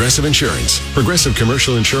by Progressive Insurance. Progressive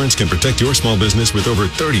Commercial Insurance can protect your small business with over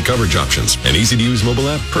 30 coverage options, an easy-to-use mobile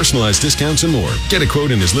app, personalized discounts, and more. Get a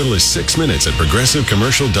quote in as little as 6 minutes at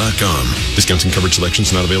ProgressiveCommercial.com. Discounts and coverage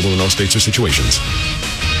selections not available in all states or situations.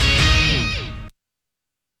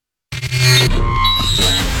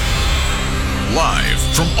 Live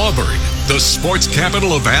from Auburn, the sports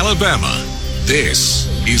capital of Alabama, this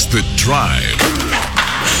is The Drive.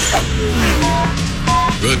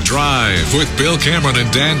 The Drive with Bill Cameron and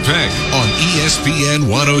Dan Peck on ESPN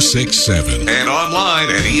 1067 and online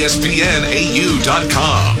at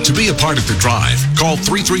ESPNAU.com. To be a part of The Drive, call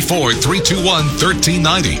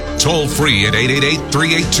 334-321-1390, toll free at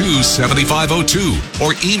 888-382-7502,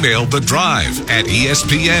 or email The Drive at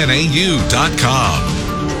ESPNAU.com.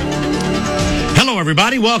 Hello,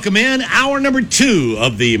 everybody. Welcome in. Hour number 2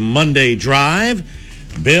 of the Monday Drive.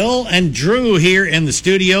 Bill and Drew here in the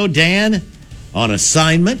studio. Dan on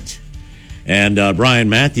assignment. And Brian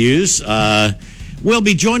Matthews will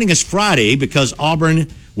be joining us Friday because Auburn,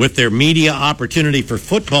 with their media opportunity for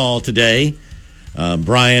football today,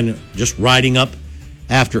 Brian just writing up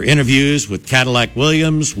after interviews with Cadillac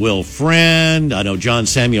Williams, Will Friend, I know John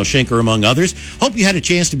Samuel Schenker, among others. Hope you had a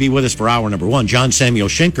chance to be with us for hour number 1. John Samuel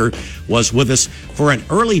Schenker was with us for an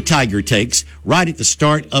early Tiger Takes right at the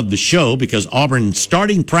start of the show because Auburn's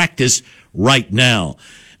starting practice right now.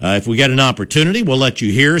 If we get an opportunity, we'll let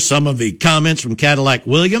you hear some of the comments from Cadillac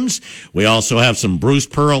Williams. We also have some Bruce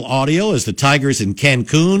Pearl audio as the Tigers in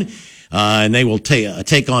Cancun, and they will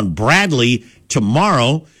take on Bradley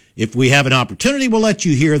tomorrow. If we have an opportunity, we'll let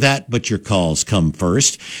you hear that, but your calls come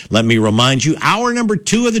first. Let me remind you, hour number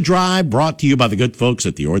 2 of the Drive brought to you by the good folks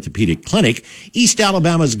at the Orthopedic Clinic, East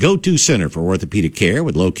Alabama's go-to center for orthopedic care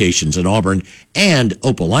with locations in Auburn and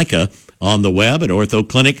Opelika, on the web at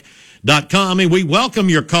orthoclinic.com. And we welcome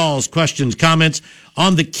your calls, questions, comments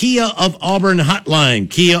on the Kia of Auburn hotline.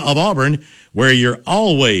 Kia of Auburn, where you're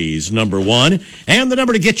always number 1. And the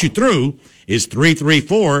number to get you through is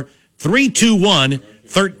 334-321-1390.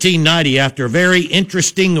 After a very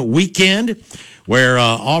interesting weekend where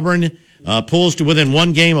Auburn pulls to within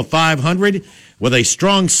 1 game of 500 with a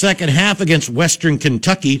strong second half against Western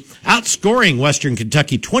Kentucky, outscoring Western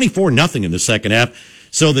Kentucky 24-0 in the second half.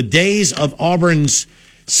 So the days of Auburn's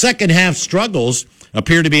second half struggles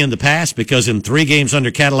appear to be in the past because in 3 games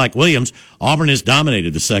under Cadillac Williams, Auburn has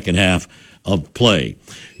dominated the second half of play.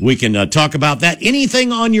 We can talk about that.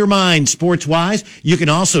 Anything on your mind sports-wise, you can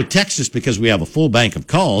also text us because we have a full bank of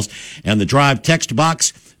calls. And the Drive text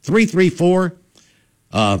box,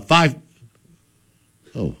 334-5...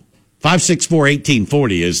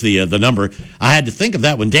 564-1840 is the number. I had to think of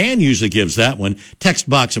that one. Dan usually gives that one. Text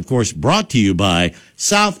box, of course, brought to you by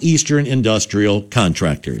Southeastern Industrial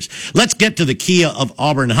Contractors. Let's get to the Kia of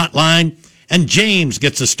Auburn hotline, and James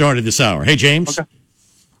gets us started this hour. Hey, James.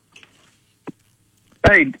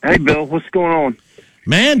 Okay. Hey, Bill. What's going on?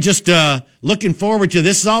 Man, just looking forward to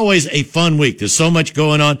this. Is always a fun week. There's so much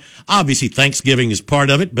going on. Obviously, Thanksgiving is part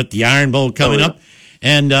of it, but the Iron Bowl coming up.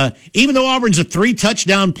 And even though Auburn's a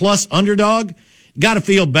 3-touchdown plus underdog, got to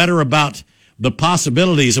feel better about the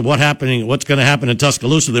possibilities of what's going to happen in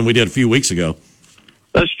Tuscaloosa than we did a few weeks ago.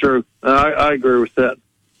 That's true. I agree with that.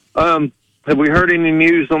 Have we heard any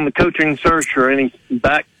news on the coaching search or any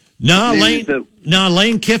back? No,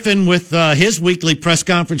 Lane Kiffin with his weekly press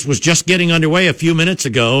conference was just getting underway a few minutes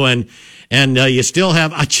ago, and you still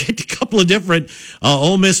have, I checked a couple of different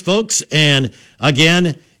Ole Miss folks, and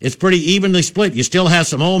again, it's pretty evenly split. You still have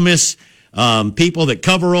some Ole Miss people that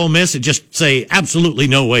cover Ole Miss and just say absolutely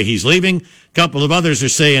no way he's leaving. A couple of others are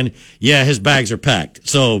saying, yeah, his bags are packed.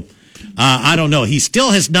 So I don't know. He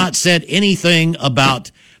still has not said anything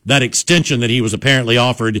about that extension that he was apparently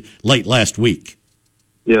offered late last week.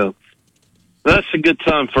 Yeah. That's a good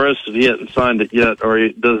time for us if he hasn't signed it yet, or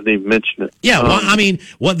he doesn't even mention it. Yeah, well, I mean,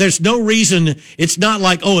 there's no reason. It's not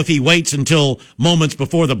like, if he waits until moments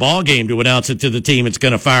before the ball game to announce it to the team, it's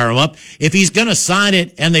going to fire him up. If he's going to sign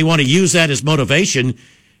it and they want to use that as motivation,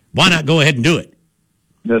 why not go ahead and do it?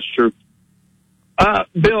 That's true.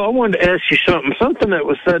 Bill, I wanted to ask you something that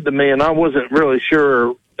was said to me, and I wasn't really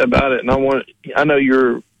sure about it, and I know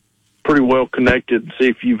you're pretty well connected to see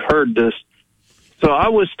if you've heard this. So I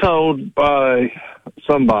was told by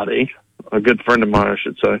somebody, a good friend of mine, I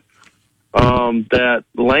should say, that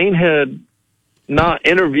Lane had not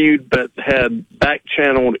interviewed, but had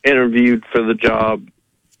back-channeled interviewed for the job,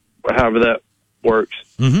 however that works.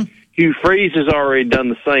 Mm-hmm. Hugh Freeze has already done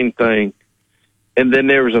the same thing. And then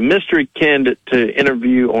there was a mystery candidate to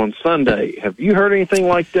interview on Sunday. Have you heard anything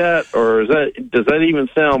like that? Or does that even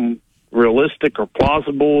sound realistic or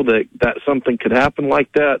plausible that something could happen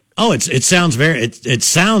like that? Oh, it sounds it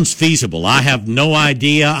sounds feasible. I have no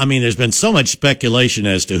idea. I mean, there's been so much speculation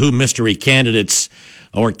as to who mystery candidates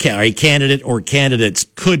or a candidate or candidates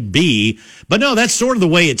could be, but no, that's sort of the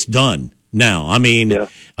way it's done now. I mean,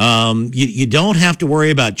 you don't have to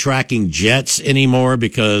worry about tracking jets anymore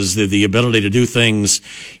because the ability to do things,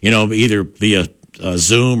 either via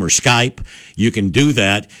Zoom or Skype, you can do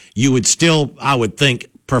that. You would still, I would think,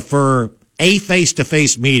 prefer a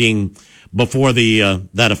face-to-face meeting before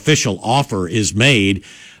that official offer is made.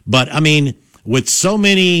 But I mean, with so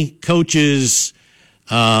many coaches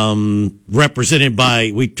represented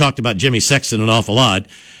by, we talked about Jimmy Sexton an awful lot.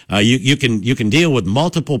 You can deal with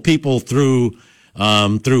multiple people through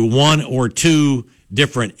one or two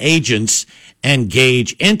different agents and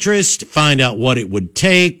gauge interest, find out what it would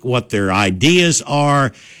take, what their ideas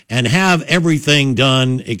are, and have everything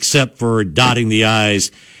done except for dotting the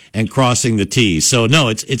I's and crossing the T's. So no,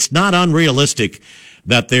 it's not unrealistic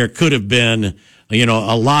that there could have been,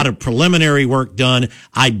 a lot of preliminary work done.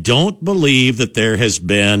 I don't believe that there has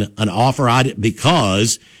been an offer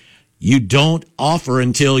because you don't offer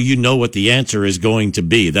until you know what the answer is going to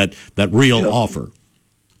be, that real offer.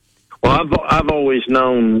 Well, I've always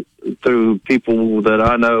known through people that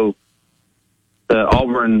I know that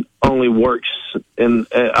Auburn only works in,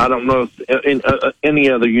 I don't know if any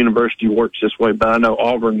other university works this way, but I know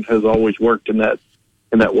Auburn has always worked in that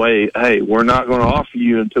way. Hey, we're not going to offer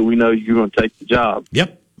you until we know you're going to take the job.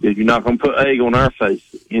 Yep. You're not going to put egg on our face,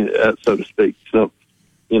 so to speak. So,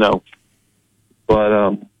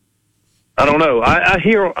 but I don't know.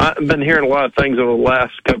 I've been hearing a lot of things over the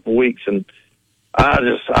last couple of weeks, and I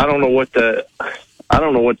don't know what to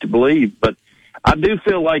believe, but I do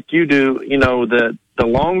feel like you do, that the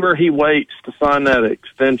longer he waits to sign that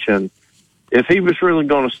extension, if he was really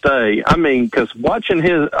going to stay, I mean, because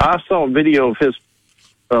I saw a video of his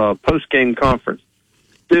post-game conference.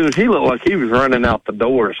 Dude, he looked like he was running out the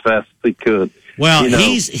door as fast as he could. Well,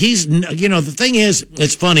 he's the thing is,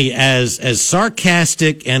 it's funny, as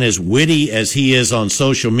sarcastic and as witty as he is on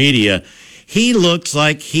social media, he looks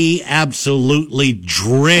like he absolutely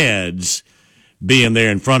dreads being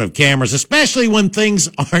there in front of cameras, especially when things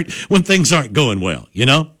aren't going well,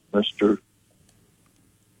 That's true.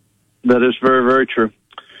 That is very, very true.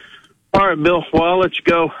 All right, Bill. Well, I'll let you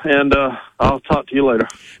go, and I'll talk to you later.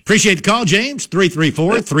 Appreciate the call, James.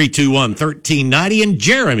 334-321-1390. And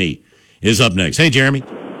Jeremy is up next. Hey, Jeremy.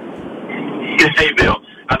 Hey, Bill.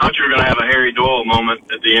 I thought you were going to have a Harry Doyle moment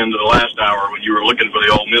at the end of the last hour when you were looking for the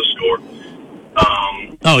Ole Miss score.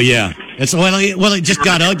 Oh, yeah. It just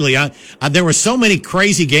got ugly. There were so many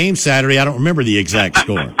crazy games Saturday, I don't remember the exact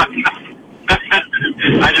score.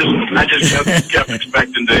 I just kept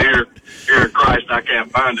expecting to hear Christ, I can't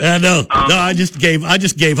find it. No, I just gave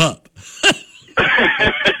up.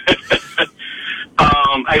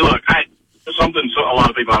 Hey, look, something a lot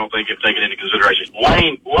of people I don't think have taken into consideration.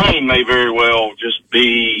 Lane may very well just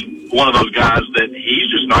be one of those guys that he's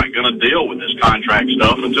just not going to deal with this contract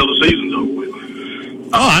stuff until the season's over with.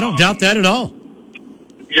 I don't doubt that at all.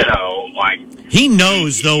 You know, like he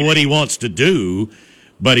knows though what he wants to do,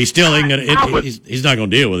 but he's still ain't gonna. He's not going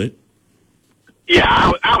to deal with it.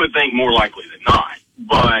 Yeah, I would think more likely than not.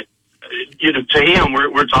 But you know, to him,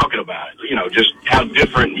 we're talking about it. You know, just how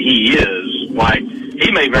different he is. Like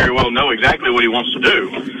he may very well know exactly what he wants to do,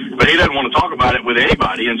 but he doesn't want to talk about it with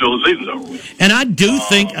anybody until the season's over. And I do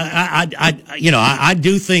think, I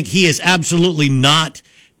do think he is absolutely not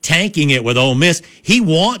tanking it with Ole Miss. He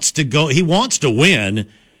wants to go. He wants to win.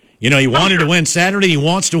 You know, he wanted to win Saturday. He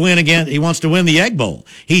wants to win again. He wants to win the Egg Bowl.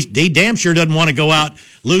 He damn sure doesn't want to go out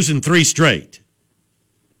losing 3 straight.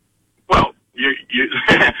 Well, you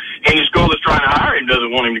any school that's trying to hire him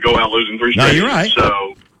doesn't want him to go out losing 3 straight. No, you're right.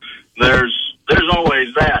 So there's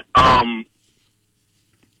always that.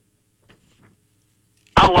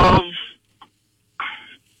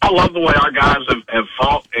 I love the way our guys have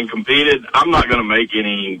fought and competed. I'm not going to make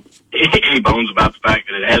any bones about the fact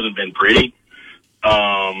that it hasn't been pretty.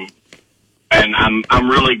 And I'm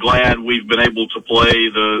really glad we've been able to play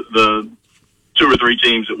the 2 or 3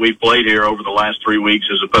 teams that we've played here over the last 3 weeks,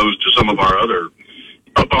 as opposed to some of our other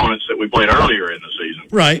opponents that we played earlier in the season.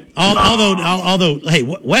 Right. Although, hey,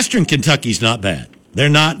 Western Kentucky's not bad. They're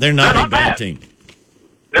not a bad team.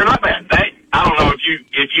 They're not bad. I don't know if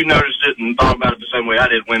you noticed it and thought about it the same way I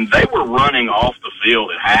did. When they were running off the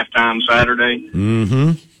field at halftime Saturday,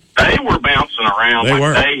 they were bouncing around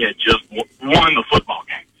they had just won the football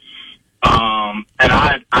game. And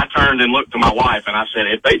I turned and looked to my wife and I said,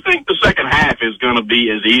 if they think the second half is going to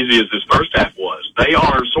be as easy as this first half was, they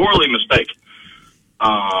are sorely mistaken.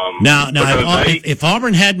 If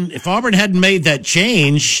Auburn hadn't made that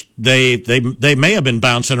change, they may have been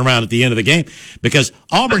bouncing around at the end of the game, because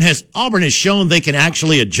Auburn has shown they can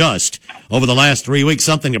actually adjust over the last 3 weeks,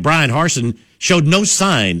 something that Brian Harsin showed no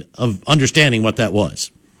sign of understanding what that was.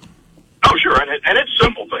 Oh, sure, and it's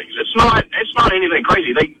simple things. It's not anything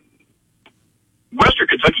crazy. Western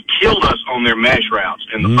Kentucky killed us on their mesh routes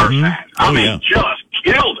in the first half. I mean, just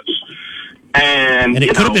killed us. And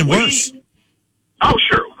it could have been worse. Oh,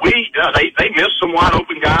 sure. They missed some wide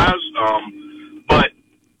open guys, but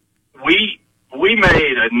we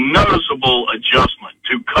made a noticeable adjustment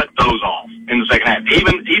to cut those off in the second half.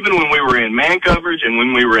 Even when we were in man coverage and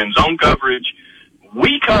when we were in zone coverage,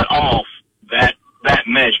 we cut off that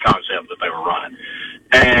mesh concept that they were running,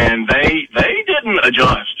 and they didn't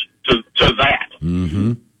adjust to that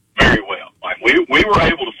very well. Like we were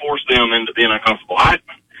able to force them into being uncomfortable.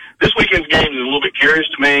 This weekend's game is a little bit curious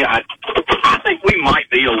to me. I think we might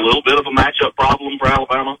be a little bit of a matchup problem for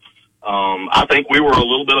Alabama. I think we were a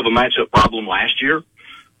little bit of a matchup problem last year,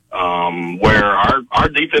 where our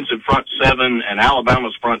defensive front seven and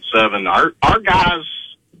Alabama's front seven, our guys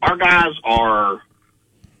are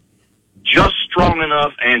just strong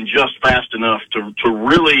enough and just fast enough to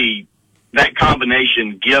really, that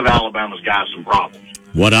combination, give Alabama's guys some problems.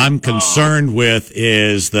 What I'm concerned with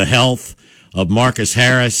is the health of Marcus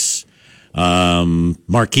Harris,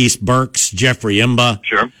 Marquise Burks, Jeffrey Imba.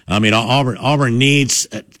 Sure. I mean, Auburn needs,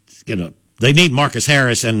 they need Marcus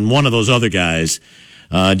Harris and one of those other guys,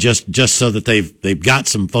 just so that they've got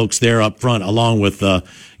some folks there up front, along with,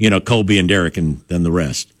 Colby and Derek and the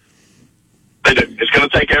rest. They do. It's going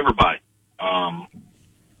to take everybody.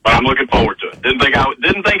 But I'm looking forward to it. Didn't think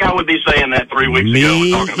I would be saying that 3 weeks ago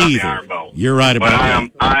talking about the Iron Bowl. You're right about that.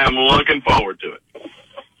 I am looking forward to it.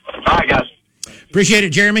 All right, guys. Appreciate it,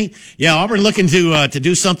 Jeremy. Yeah, Auburn looking to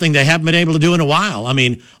do something they haven't been able to do in a while. I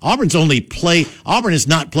mean, Auburn has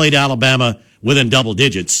not played Alabama within double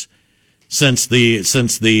digits since the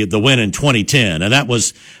win in 2010, and that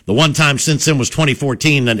was the one time since then was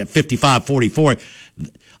 2014, and at 55-44.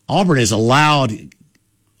 Auburn has allowed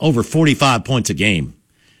over 45 points a game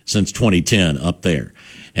since 2010 up there,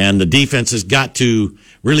 and the defense has got to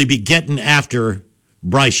really be getting after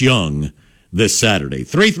Bryce Young this Saturday.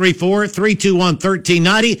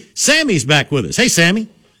 334-321-1390. Sammy's back with us. Hey, Sammy.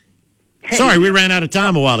 Hey. Sorry, we ran out of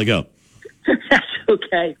time a while ago. That's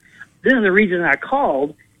okay. This is the reason I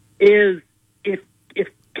called, is if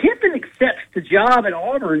Kiffin accepts the job at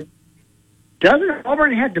Auburn, doesn't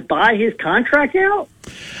Auburn have to buy his contract out?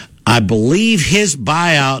 I believe his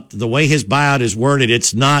buyout, the way his buyout is worded,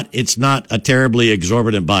 it's not a terribly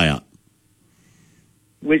exorbitant buyout.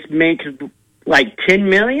 Which makes like $10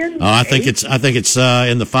 million? I think it's in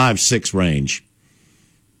the 5-6 range.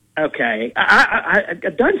 Okay.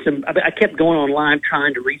 I've done some. I kept going online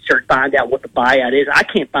trying to research, find out what the buyout is. I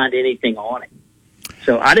can't find anything on it.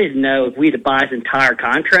 So I didn't know if we had to buy his entire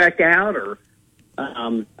contract out or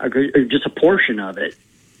just a portion of it.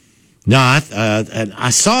 No, I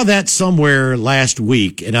saw that somewhere last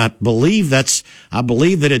week, and I believe that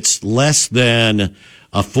it's less than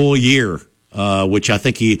a full year. Which I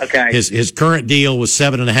think his current deal was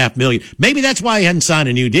 $7.5 million. Maybe that's why he hadn't signed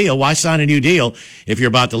a new deal. Why sign a new deal if you're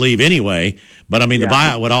about to leave anyway? But I mean, the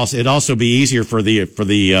buyout would also be easier for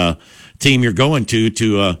the team you're going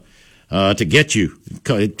to get you.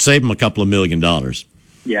 It'd save them a couple of $1 million.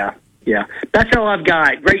 Yeah. That's all I've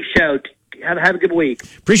got. Great show. Have a good week.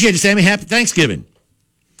 Appreciate it, Sammy. Happy Thanksgiving.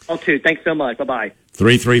 All too. Thanks so much. Bye-bye.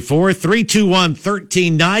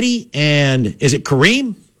 334-321-1390. And is it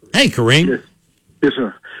Kareem? Hey, Kareem. Yes,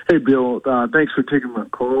 sir. Hey, Bill. Thanks for taking my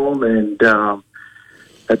call, and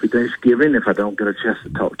happy Thanksgiving if I don't get a chance to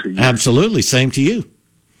talk to you. Absolutely. Same to you.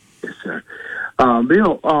 Yes, sir.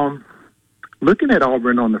 Bill, looking at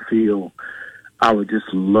Auburn on the field, I would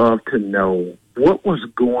just love to know what was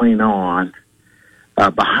going on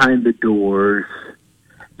behind the doors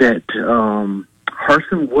that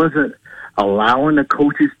Harsin wasn't allowing the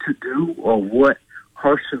coaches to do, or what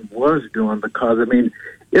Harsin was doing, because, I mean,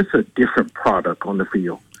 it's a different product on the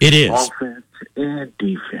field. It is. Offense and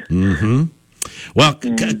defense. Mm-hmm. Well,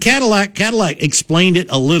 Cadillac explained it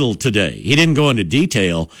a little today. He didn't go into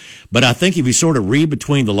detail, but I think if you sort of read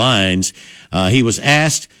between the lines, he was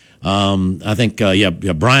asked, Brian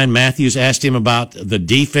Matthews asked him about the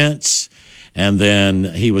defense, and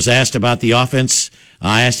then he was asked about the offense.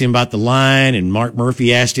 I asked him about the line, and Mark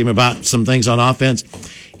Murphy asked him about some things on offense.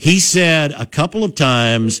 He said a couple of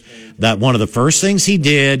times that one of the first things he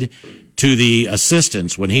did to the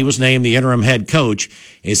assistants when he was named the interim head coach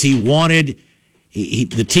is he wanted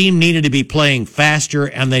the team needed to be playing faster,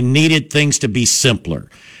 and they needed things to be simpler.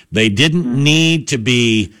 They didn't need to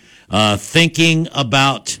be thinking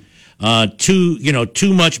about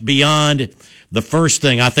too much beyond the first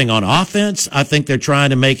thing. I think on offense, I think they're trying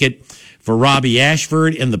to make it for Robbie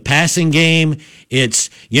Ashford in the passing game.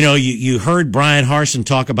 It's, you heard Brian Harsin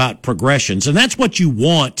talk about progressions, and that's what you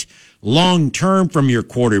want long-term from your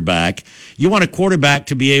quarterback. You want a quarterback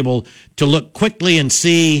to be able to look quickly and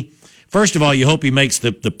see, first of all, you hope he makes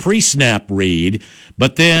the pre-snap read,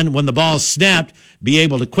 but then when the ball's snapped, be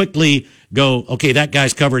able to quickly go, okay, that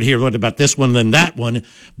guy's covered here. What about this one, then that one?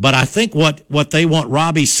 But I think what they want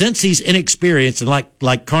Robbie, since he's inexperienced, and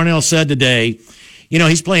like Carnell said today,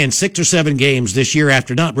 he's playing 6 or 7 games this year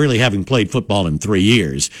after not really having played football in 3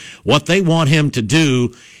 years. What they want him to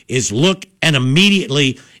do is look, and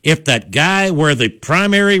immediately, if that guy where the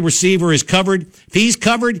primary receiver is covered, if he's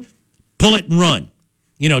covered, pull it and run.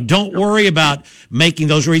 Don't worry about making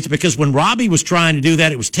those reads, because when Robbie was trying to do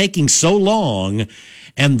that, it was taking so long,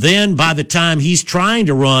 and then by the time he's trying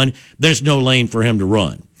to run, there's no lane for him to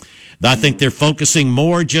run. I think they're focusing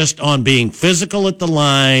more just on being physical at the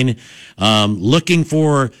line, looking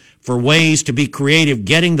for ways to be creative,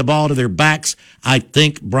 getting the ball to their backs. I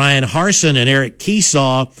think Brian Harsin and Eric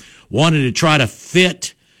Keesaw wanted to try to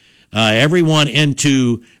fit everyone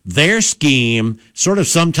into their scheme, sort of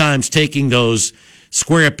sometimes taking those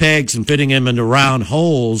square pegs and fitting them into round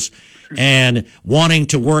holes, and wanting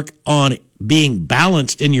to work on being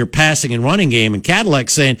balanced in your passing and running game. And Cadillac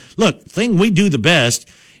saying, look, the thing we do the best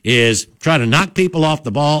is try to knock people off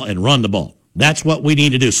the ball and run the ball. That's what we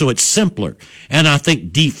need to do. So it's simpler. And I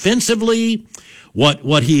think defensively,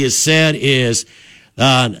 what he has said is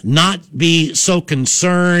not be so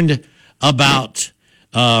concerned about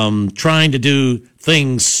trying to do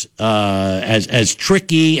things as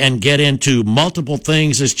tricky and get into multiple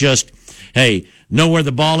things as just, hey, know where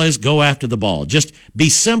the ball is, go after the ball. Just be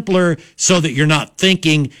simpler so that you're not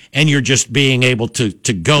thinking and you're just being able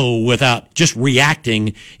to go without just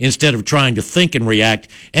reacting instead of trying to think and react.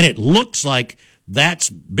 And it looks like that's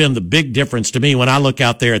been the big difference to me when I look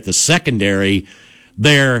out there at the secondary.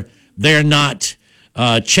 They're not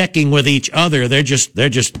checking with each other. They're just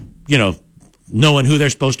knowing who they're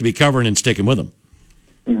supposed to be covering and sticking with them.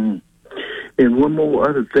 Mm-hmm. And one more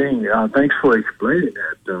other thing. Thanks for explaining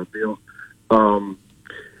that, Bill.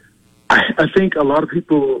 I think a lot of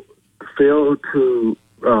people fail to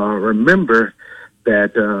remember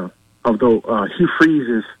that although Hugh Freeze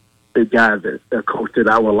is the guy, the coach that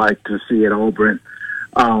I would like to see at Auburn,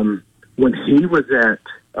 when he was at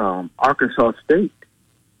Arkansas State,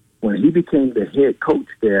 when he became the head coach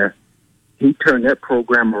there, he turned that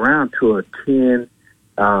program around to a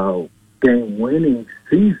 10-game winning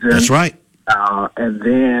season. That's right. And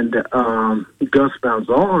then Gus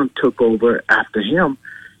Malzahn took over after him.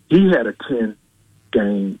 He had a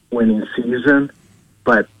winning season,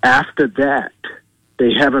 but after that,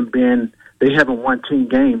 they haven't won 10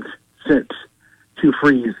 games since Hugh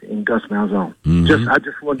Freeze and Gus Malzahn. Mm-hmm. I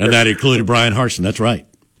just want and that included Brian Harsin. That's right.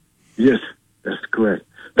 Yes, that's correct.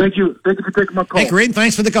 Thank you for taking my call. Hey, Corinne,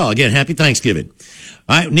 thanks for the call. Again, happy Thanksgiving.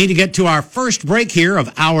 All right, need to get to our first break here of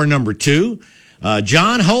hour number 2.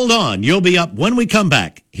 John, hold on. You'll be up when we come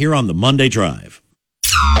back here on the Monday Drive.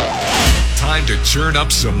 Time to churn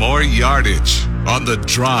up some more yardage on The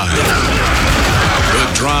Drive. The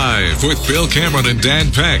Drive with Bill Cameron and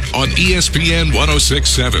Dan Peck on ESPN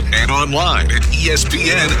 106.7 and online at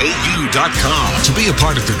ESPNAU.com. To be a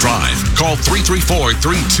part of The Drive, call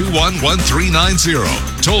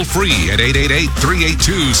 334-321-1390. Toll free at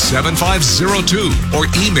 888-382-7502 or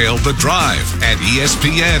email The Drive at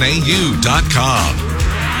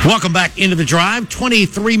ESPNAU.com. Welcome back into The Drive,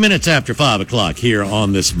 23 minutes after 5 o'clock here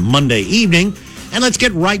on this Monday evening. And let's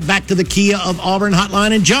get right back to the Kia of Auburn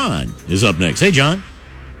hotline, and John is up next. Hey, John.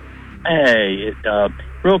 Hey,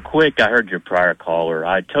 real quick, I heard your prior caller.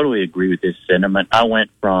 I totally agree with this sentiment. I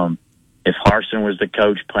went from, if Harsin was the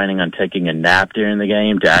coach, planning on taking a nap during the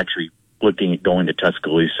game, to actually looking at going to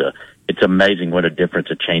Tuscaloosa. It's amazing what a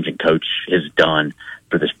difference a change in coach has done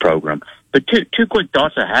for this program. But two quick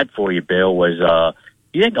thoughts I had for you, Bill, was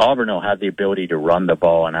you think Auburn will have the ability to run the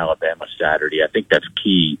ball on Alabama Saturday? I think that's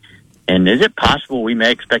key. And is it possible we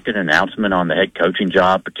may expect an announcement on the head coaching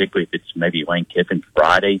job, particularly if it's maybe Lane Kiffin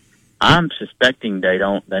Friday? I'm suspecting they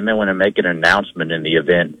may want to make an announcement in the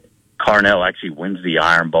event Carnell actually wins the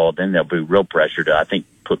Iron Bowl. Then there'll be real pressure to, I think,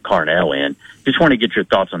 put Carnell in. Just want to get your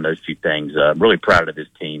thoughts on those two things. I'm really proud of this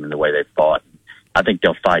team and the way they fought. I think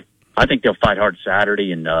they'll fight hard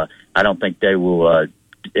Saturday, and I don't think they will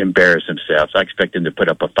embarrass themselves. I expect them to put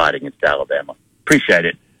up a fight against Alabama. Appreciate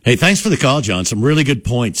it. Hey, thanks for the call, John. Some really good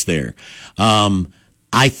points there.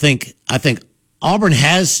 I think Auburn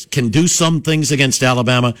can do some things against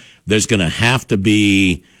Alabama. There's going to have to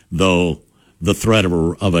be, though, the threat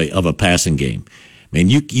of a passing game. I mean,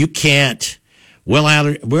 you can't. Will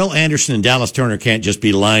Anderson and Dallas Turner can't just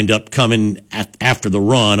be lined up coming after the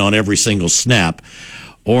run on every single snap,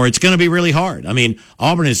 or it's going to be really hard. I mean,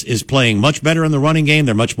 Auburn is playing much better in the running game.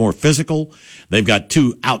 They're much more physical. They've got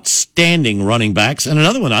 2 outstanding running backs, and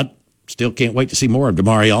another one I still can't wait to see more of,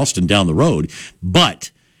 Damari Alston down the road.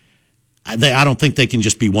 But I don't think they can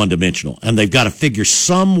just be one-dimensional, and they've got to figure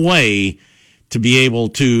some way to be able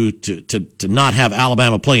to not have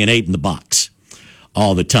Alabama playing 8 in the box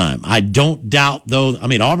all the time. I don't doubt, though. I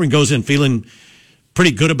mean, Auburn goes in feeling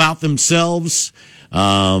pretty good about themselves.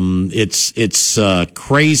 It's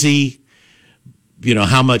crazy,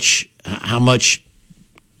 how much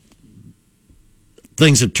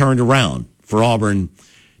things have turned around for Auburn,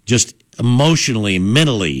 just emotionally,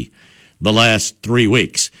 mentally, the last 3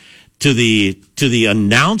 weeks. To the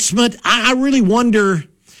announcement, I really wonder.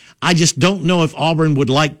 I just don't know if Auburn would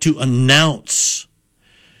like to announce.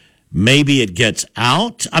 Maybe it gets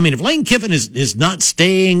out. I mean, if Lane Kiffin is not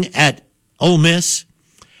staying at Ole Miss,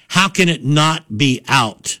 how can it not be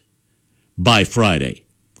out by Friday?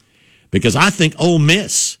 Because I think Ole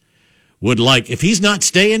Miss would like, if he's not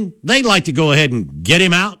staying, they'd like to go ahead and get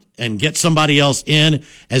him out and get somebody else in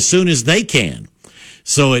as soon as they can.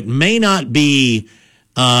 So it may not be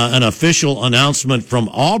an official announcement from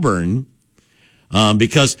Auburn,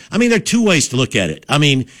 because, I mean, there are 2 ways to look at it. I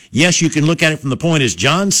mean, yes, you can look at it from the point, as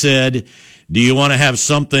John said, do you want to have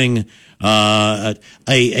something, a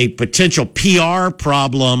potential PR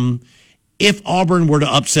problem if Auburn were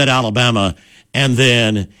to upset Alabama, and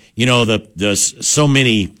then, the so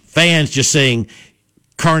many fans just saying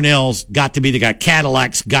Carnell's got to be the guy,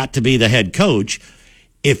 Cadillac's got to be the head coach.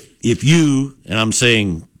 If you, and I'm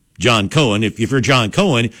saying John Cohen, if you're John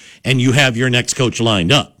Cohen and you have your next coach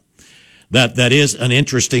lined up, that is an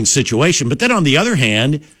interesting situation. But then on the other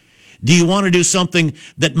hand, do you want to do something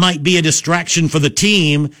that might be a distraction for the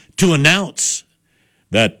team to announce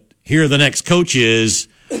that here the next coach is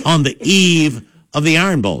on the eve of the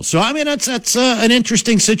Iron Bowl? So, I mean, that's an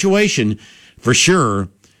interesting situation for sure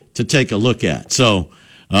to take a look at. So,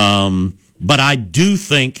 but I do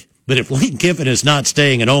think that if Lane Kiffin is not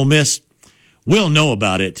staying at Ole Miss, we'll know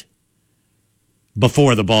about it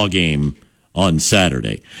before the ball game on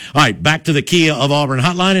Saturday. All right, back to the Kia of Auburn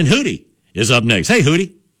hotline, and Hootie is up next. Hey,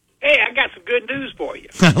 Hootie. Hey, I got some good news for you.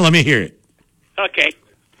 Let me hear it. Okay.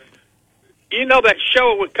 You know that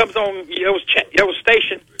show that comes on your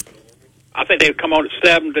station? I think they would come on at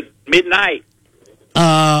 7 to midnight.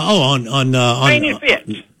 On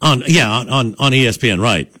ESPN,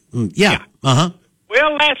 right? Yeah. Well,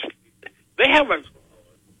 they have a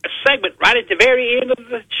segment right at the very end of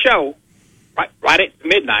the show, right at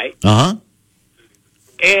midnight.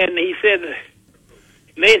 And he said,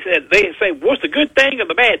 they say, what's the good thing or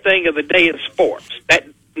the bad thing of the day of sports?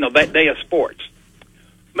 That day of sports.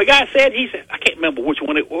 The guy said, I can't remember which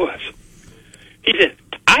one it was. He said,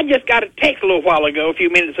 I just got a text a few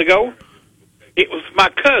minutes ago. It was my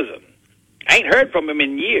cousin. I ain't heard from him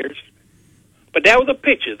in years, but there was a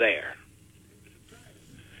picture there.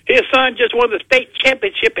 His son just won the state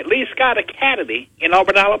championship at Lee Scott Academy in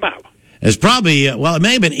Auburn, Alabama. It's probably it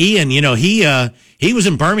may have been Ian. He was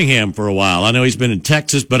in Birmingham for a while. I know he's been in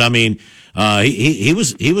Texas, but I mean, he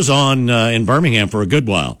was on in Birmingham for a good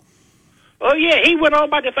while. Oh yeah, he went on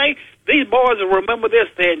about the thing. These boys will remember this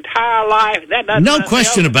their entire life. No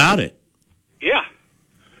question about it. Yeah,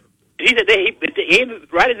 he said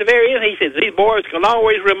right at the very end. He said these boys can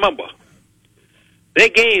always remember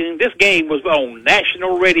that game. This game was on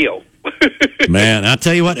national radio. Man, I'll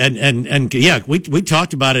tell you what, and yeah, we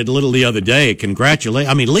talked about it a little the other day.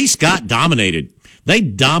 I mean, Lee Scott dominated. They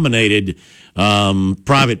dominated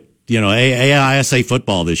private, AISA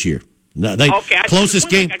football this year.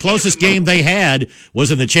 Closest game they had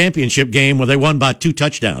was in the championship game where they won by 2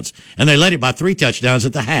 touchdowns, and they led it by 3 touchdowns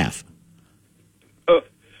at the half.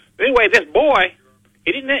 Anyway, this boy,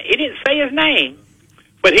 he didn't say his name,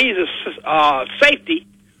 but he's a safety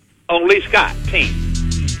on Lee Scott's team.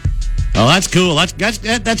 Oh, that's cool.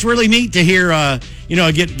 That's really neat to hear.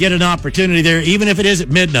 Get an opportunity there, even if it is at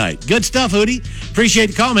midnight. Good stuff, Hootie. Appreciate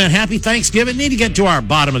the call, man. Happy Thanksgiving. Need to get to our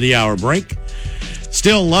bottom of the hour break.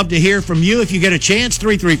 Still love to hear from you if you get a chance.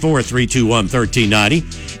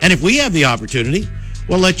 334-321-1390. And if we have the opportunity,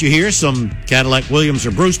 we'll let you hear some Cadillac Williams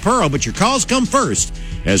or Bruce Pearl. But your calls come first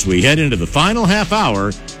as we head into the final half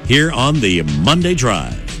hour here on the Monday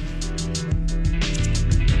Drive.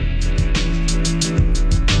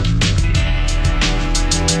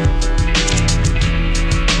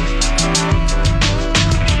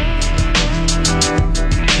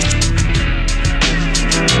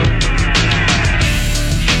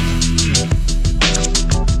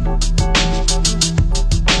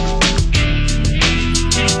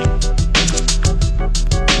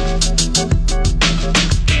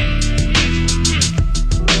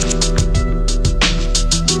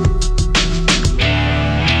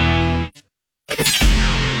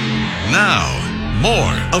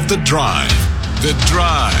 Of The Drive. The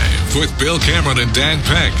Drive with Bill Cameron and Dan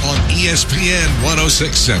Peck on ESPN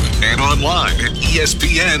 106.7 and online at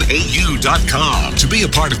ESPNAU.com. To be a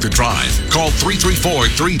part of The Drive, call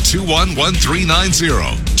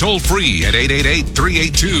 334-321-1390. Toll free at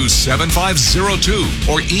 888-382-7502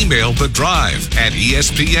 or email The Drive at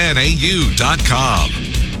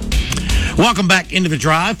ESPNAU.com. Welcome back into The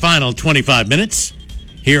Drive. Final 25 minutes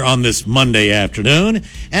here on this Monday afternoon.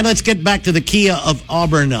 And let's get back to the Kia of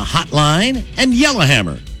Auburn hotline. And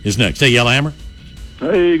Yellowhammer is next. Hey, Yellowhammer.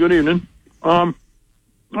 Hey, good evening. I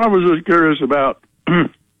was just curious about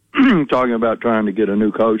talking about trying to get a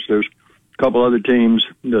new coach. There's a couple other teams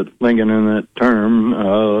that thinking in that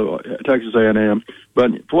term, Texas A&M.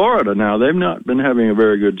 But Florida now, they've not been having a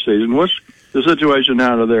very good season. What's the situation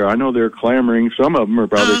out of there? I know they're clamoring. Some of them are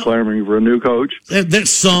probably clamoring for a new coach. There's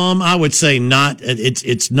some, I would say, not.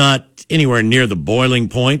 It's not anywhere near the boiling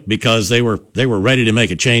point because they were ready to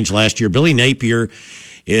make a change last year. Billy Napier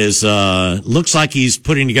is looks like he's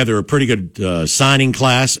putting together a pretty good signing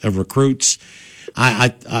class of recruits.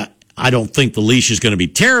 I don't think the leash is going to be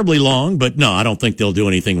terribly long, but no, I don't think they'll do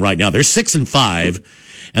anything right now. They're 6-5,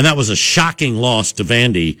 and that was a shocking loss to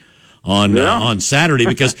Vandy on Saturday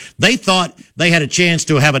because they thought they had a chance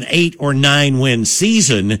to have an 8 or 9 win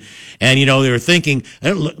season. And, they were thinking,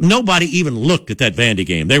 nobody even looked at that Vandy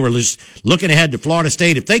game. They were just looking ahead to Florida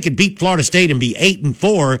State. If they could beat Florida State and be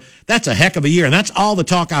 8-4, that's a heck of a year. And that's all the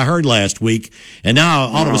talk I heard last week. And now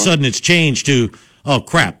all of a sudden it's changed to, oh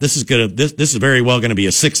crap, this is very well going to be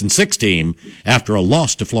a 6-6 team after a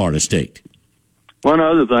loss to Florida State. One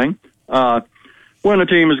other thing, when a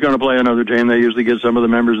team is going to play another team, they usually get some of the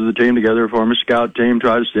members of the team together, form a scout team,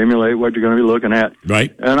 try to stimulate what you're going to be looking at.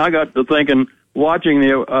 Right. And I got to thinking, watching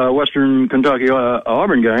the Western Kentucky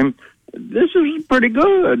Auburn game, this is pretty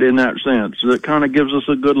good in that sense. It kind of gives us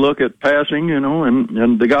a good look at passing,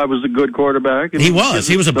 and the guy was a good quarterback. He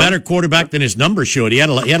was a better quarterback than his numbers showed. He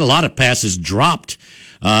had a lot of passes dropped.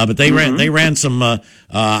 But they ran some,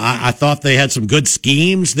 I thought they had some good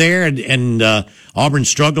schemes there and Auburn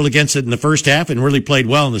struggled against it in the first half and really played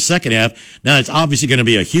well in the second half. Now it's obviously going to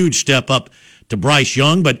be a huge step up to Bryce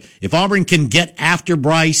Young, but if Auburn can get after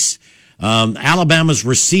Bryce, Alabama's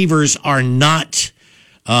receivers are not,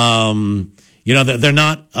 they're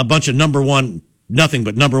not a bunch of nothing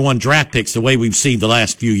but number one draft picks the way we've seen the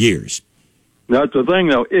last few years. That's the thing,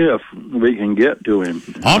 though, if we can get to him.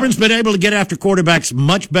 Auburn's been able to get after quarterbacks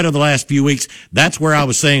much better the last few weeks. That's where I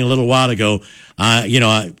was saying a little while ago,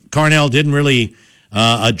 Carnell didn't really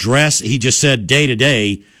address. He just said day to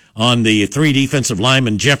day on the 3 defensive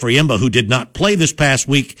linemen, Jeffrey Imba, who did not play this past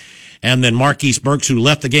week, and then Marquise Burks, who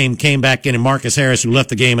left the game, came back in, and Marcus Harris, who left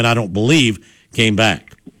the game, and I don't believe came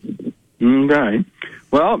back. Okay.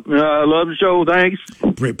 Well, I love the show. Thanks.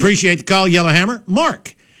 Appreciate the call, Yellowhammer.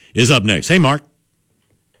 Mark is up next. Hey, Mark.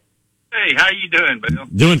 Hey, how you doing, Bill?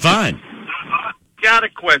 Doing fine. Got a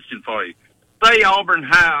question for you. Say Auburn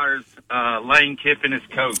hires Lane Kiffin as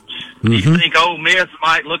coach. Do you think Ole Miss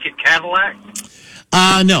might look at Cadillac?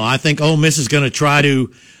 No, I think Ole Miss is going to try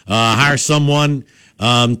to hire someone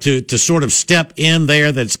to sort of step in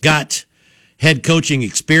there that's got head coaching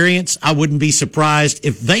experience. I wouldn't be surprised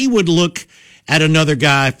if they would look at another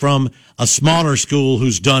guy from a smaller school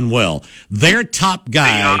who's done well. Their top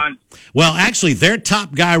guy, their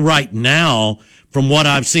top guy right now, from what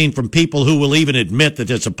I've seen from people who will even admit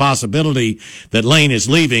that it's a possibility that Lane is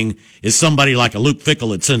leaving, is somebody like a Luke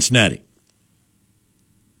Fickell at Cincinnati.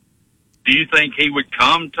 Do you think he would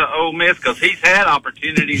come to Ole Miss? Because he's had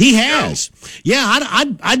opportunities. He has. Yeah,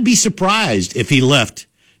 I'd be surprised if he left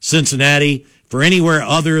Cincinnati for anywhere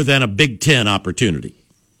other than a Big Ten opportunity.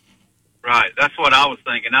 Right, that's what I was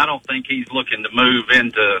thinking. I don't think he's looking to move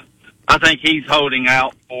into. I think he's holding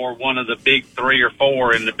out for one of the big 3 or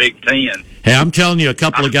 4 in the Big Ten. Hey, I'm telling you, a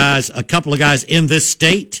couple of guys in this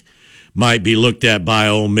state might be looked at by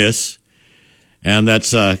Ole Miss, and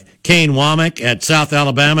that's Kane Womack at South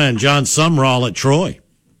Alabama and John Sumrall at Troy.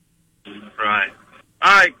 Right.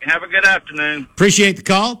 All right. Have a good afternoon. Appreciate the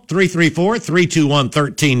call.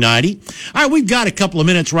 334-321-1390. All right, we've got a couple of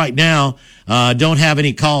minutes right now. Don't have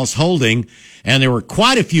any calls holding, and there were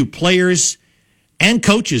quite a few players and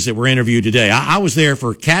coaches that were interviewed today. I was there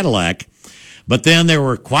for Cadillac, but then there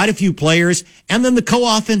were quite a few players, and then the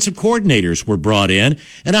co-offensive coordinators were brought in,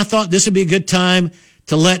 and I thought this would be a good time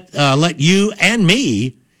to let you and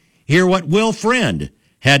me hear what Will Friend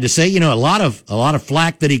had to say. You know, a lot of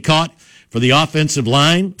flack that he caught for the offensive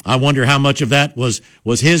line. I wonder how much of that was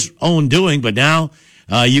his own doing, but now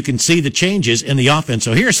you can see the changes in the offense.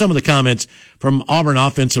 So here are some of the comments from Auburn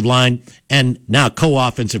offensive line and now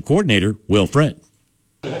co-offensive coordinator Will Friend.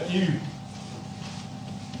 You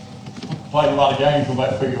played a lot of games on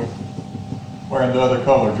that field wearing the other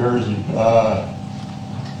color jersey.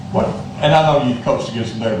 And I know you've coached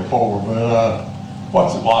against them there before, but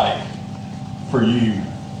what's it like for you?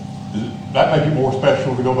 Does that make it more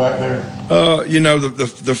special to go back there?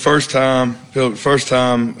 The first time,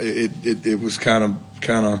 it was kind of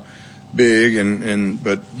big,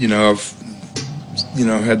 but I've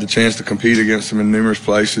had the chance to compete against them in numerous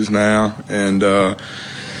places now, and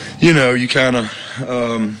you kind of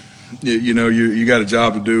you got a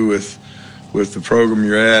job to do with the program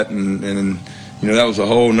you're at, and that was a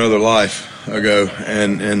whole nother life ago,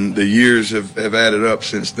 and the years have added up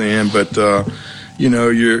since then, but.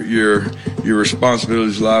 Your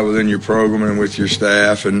responsibilities lie within your program and with your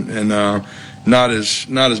staff, and not as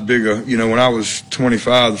big a. When I was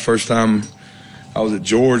 25, the first time I was at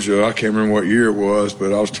Georgia, I can't remember what year it was,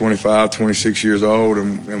 but I was 25, 26 years old,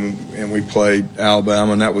 and we played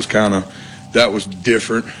Alabama, and that was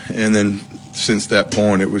different. And then since that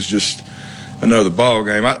point, it was just another ball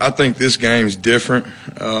game. I think this game's different.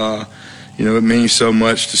 It means so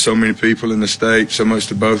much to so many people in the state, so much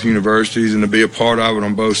to both universities, and to be a part of it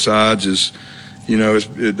on both sides is,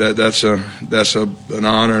 that's an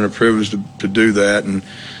honor and a privilege to do that. And,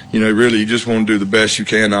 really you just want to do the best you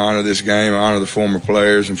can to honor this game, honor the former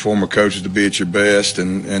players and former coaches to be at your best,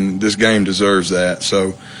 and this game deserves that.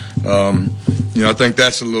 So, I think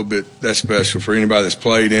that's that's special for anybody that's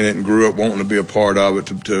played in it and grew up wanting to be a part of it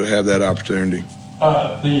to have that opportunity.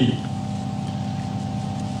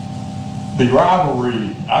 The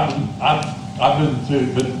rivalry, I've been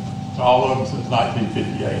to all of them since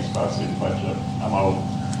 1958, so I've seen a bunch of them. I'm old.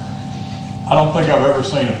 I don't think I've ever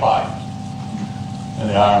seen a fight in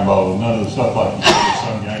the Iron Bowl. None of the stuff like you see in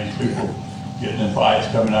some games, people getting in fights,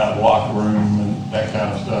 coming out of the locker room and that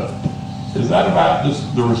kind of stuff. Is that about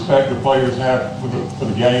just the respect the players have for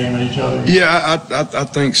the game and each other? Yeah, I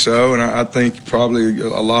think so, and I think probably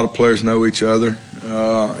a lot of players know each other,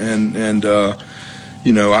 I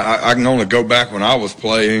can only go back when I was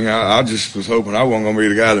playing. I just was hoping I wasn't going to be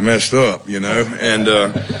the guy that messed up, And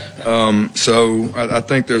so I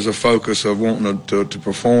think there's a focus of wanting to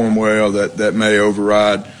perform well that may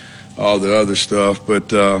override all the other stuff.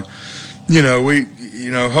 But,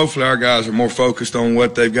 hopefully our guys are more focused on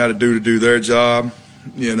what they've got to do their job.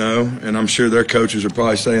 and I'm sure their coaches are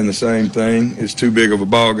probably saying the same thing. It's too big of a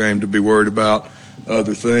ball game to be worried about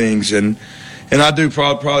other things. And I do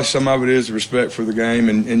probably some of it is respect for the game,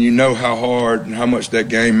 and you know how hard and how much that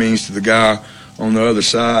game means to the guy on the other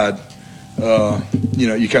side.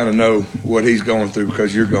 You kind of know what he's going through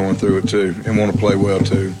because you're going through it too and want to play well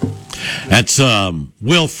too. That's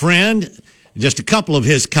Will Friend. Just a couple of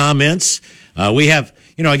his comments. We have,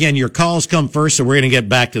 again, your calls come first, so we're going to get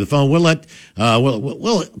back to the phone. We'll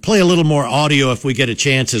we'll play a little more audio if we get a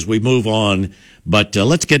chance as we move on. But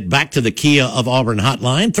let's get back to the Kia of Auburn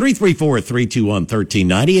hotline,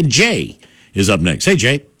 334-321-1390. And Jay is up next. Hey,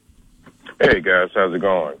 Jay. Hey, guys. How's it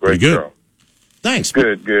going? Great good. show. Thanks.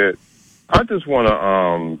 Good. I just want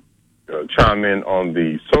to chime in on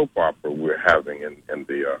the soap opera we're having in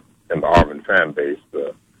the Auburn fan base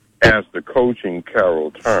as the coaching carol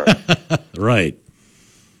turns. Right.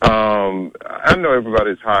 I know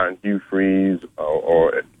everybody's hiring Hugh Freeze,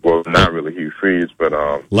 or not really Hugh Freeze, but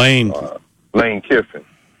Lane Kiffin.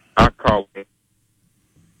 I call him.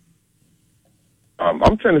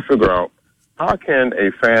 I'm trying to figure out how can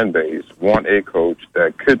a fan base want a coach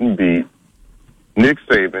that couldn't beat Nick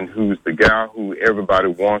Saban, who's the guy who everybody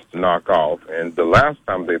wants to knock off. And the last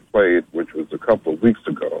time they played, which was a couple of weeks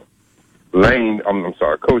ago,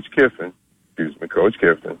 Coach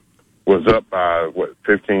Kiffin was up by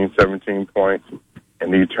 15, 17 points,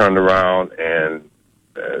 and he turned around and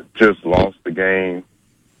just lost the game.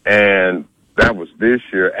 And that was this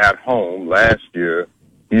year at home. Last year,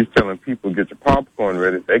 he's telling people, get your popcorn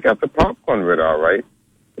ready. They got the popcorn ready, all right.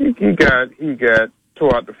 He got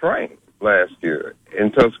tore out the frame last year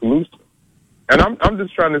in Tuscaloosa. And I'm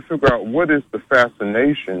just trying to figure out what is the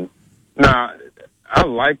fascination. Now, I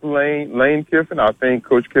like Lane Kiffin. I think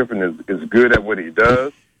Coach Kiffin is good at what he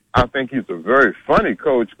does. I think he's a very funny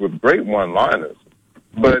coach with great one-liners.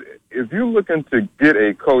 But if you're looking to get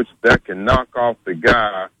a coach that can knock off the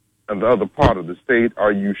guy in the other part of the state,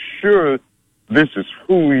 are you sure this is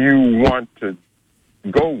who you want to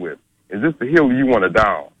go with? Is this the hill you want to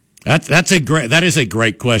die on? That is a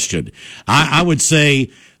great question. I would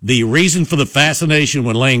say the reason for the fascination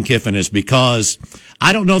with Lane Kiffin is because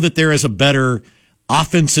I don't know that there is a better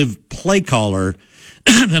offensive play caller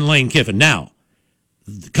than Lane Kiffin. Now,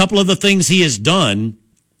 a couple of the things he has done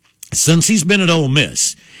since he's been at Ole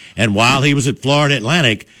Miss and while he was at Florida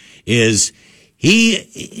Atlantic is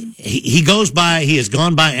he has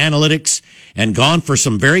gone by analytics and gone for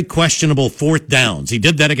some very questionable fourth downs. He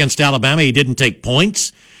did that against Alabama. He didn't take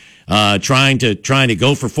points, trying to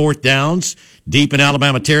go for fourth downs deep in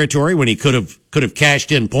Alabama territory when he could have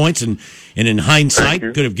cashed in points and in hindsight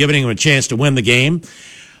could have given him a chance to win the game.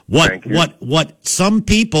 What some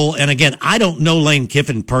people, and again, I don't know Lane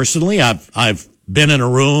Kiffin personally. I've been in a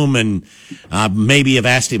room and maybe have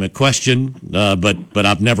asked him a question, but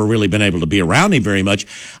I've never really been able to be around him very much.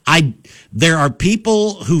 There are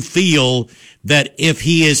people who feel that if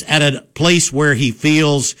he is at a place where he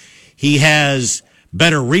feels he has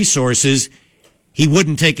better resources, he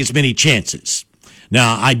wouldn't take as many chances.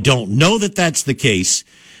 Now, I don't know that that's the case,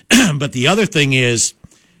 but the other thing is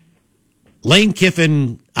Lane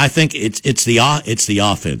Kiffin, I think it's the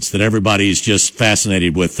offense that everybody is just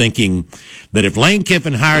fascinated with, thinking that if Lane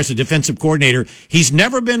Kiffin hires a defensive coordinator, he's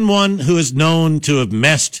never been one who is known to have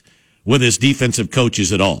messed with his defensive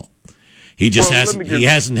coaches at all. He just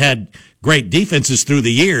hasn't had great defenses through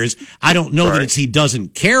the years. I don't know that he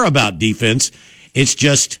doesn't care about defense. It's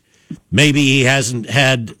just maybe he hasn't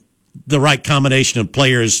had the right combination of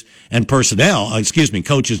players and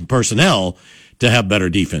coaches and personnel to have better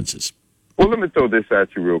defenses. Well, let me throw this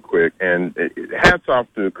at you real quick. And hats off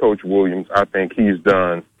to Coach Williams. I think he's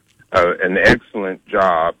done an excellent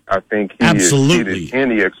job. I think he has exceeded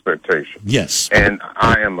any expectation. Yes. And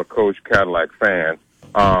I am a Coach Cadillac fan.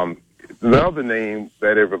 The other name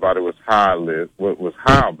that everybody was high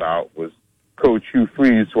about was Coach Hugh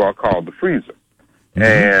Freeze, who I call the Freezer. Mm-hmm.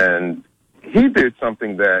 And he did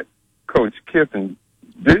something that Coach Kiffin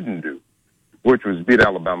didn't do, which was beat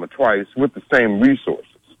Alabama twice with the same resources.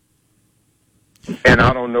 And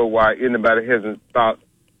I don't know why anybody hasn't stopped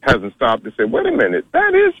to say, wait a minute,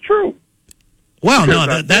 that is true. Well,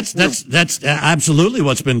 no, that's absolutely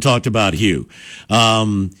what's been talked about, Hugh.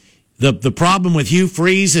 The problem with Hugh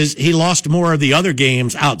Freeze is he lost more of the other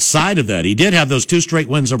games outside of that. He did have those 2 straight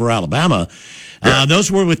wins over Alabama.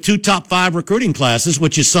 Those were with 2 top 5 recruiting classes,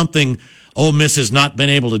 which is something Ole Miss has not been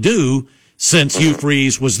able to do since Hugh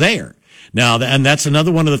Freeze was there. Now, and that's another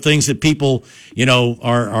one of the things that people,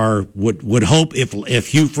 would hope if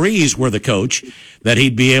Hugh Freeze were the coach that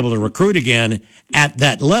he'd be able to recruit again at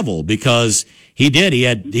that level, because He did. He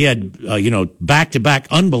had back-to-back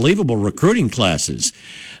unbelievable recruiting classes.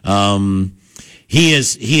 He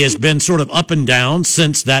has been sort of up and down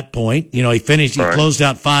since that point. He closed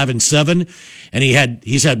out 5-7, and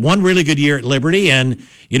he's had one really good year at Liberty, and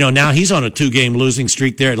now he's on a 2-game losing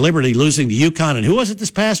streak there at Liberty, losing to UConn. And who was it this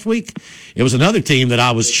past week? It was another team that I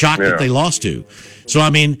was shocked that they lost to. So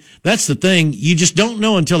that's the thing. You just don't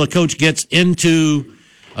know until a coach gets into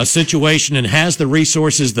a situation and has the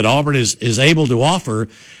resources that Auburn is able to offer,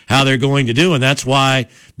 how they're going to do, and that's why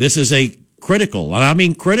this is a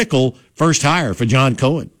critical first hire for John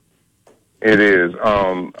Cohen. It is.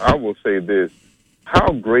 I will say this.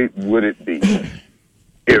 How great would it be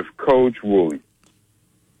if Coach Woolley,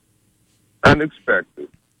 unexpected,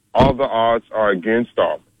 all the odds are against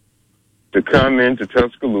Auburn, to come into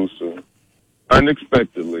Tuscaloosa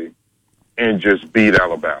unexpectedly and just beat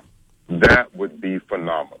Alabama? That would be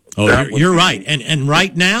phenomenal. Oh, you're right. And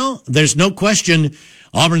right now, there's no question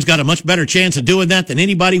Auburn's got a much better chance of doing that than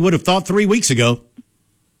anybody would have thought 3 weeks ago.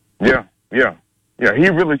 Yeah. He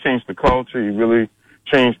really changed the culture. He really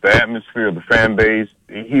changed the atmosphere of the fan base.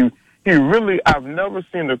 He really, I've never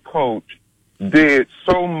seen a coach did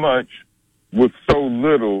so much with so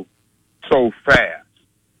little so fast.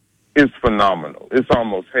 It's phenomenal. It's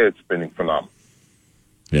almost head-spinning phenomenal.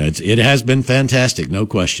 Yeah, it has been fantastic, no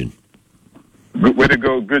question. Good way to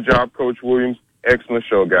go. Good job, Coach Williams. Excellent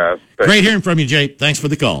show, guys. Great hearing from you, Jay. Thanks for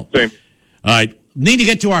the call. Same. All right. Need to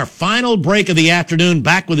get to our final break of the afternoon.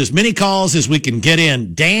 Back with as many calls as we can get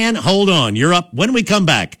in. Dan, hold on. You're up when we come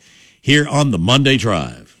back here on the Monday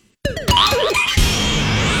Drive.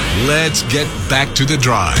 Let's get back to the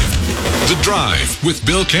Drive. The Drive with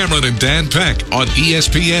Bill Cameron and Dan Peck on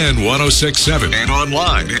ESPN 1067 and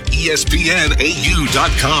online at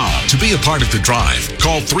ESPNAU.com. To be a part of the Drive,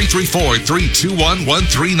 call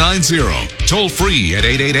 334-321-1390. Toll free at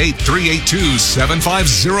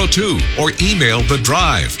 888-382-7502 or email the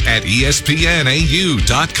Drive at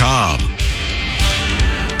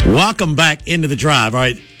ESPNAU.com. Welcome back into the Drive. All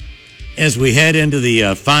right, as we head into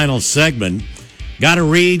the final segment, Got to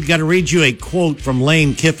read you a quote from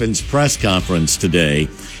Lane Kiffin's press conference today.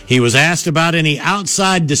 He was asked about any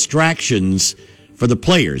outside distractions for the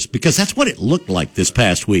players, because that's what it looked like this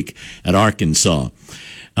past week at Arkansas.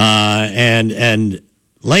 And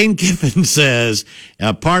Lane Kiffin says,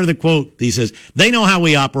 part of the quote, he says, "They know how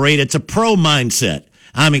we operate. It's a pro mindset.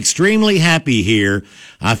 I'm extremely happy here.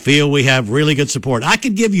 I feel we have really good support. I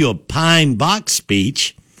could give you a pine box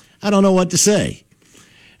speech. I don't know what to say."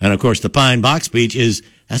 And, of course, the pine box speech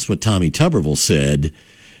that's what Tommy Tuberville said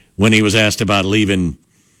when he was asked about leaving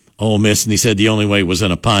Ole Miss, and he said the only way was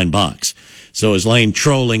in a pine box. So is Lane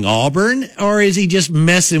trolling Auburn, or is he just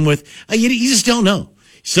messing with you just don't know.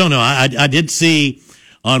 So, no, I did see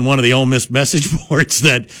on one of the Ole Miss message boards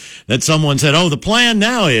that someone said, the plan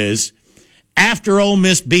now is after Ole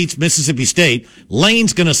Miss beats Mississippi State,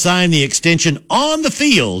 Lane's going to sign the extension on the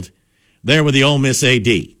field there with the Ole Miss AD.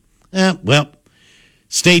 Well,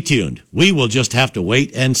 stay tuned. We will just have to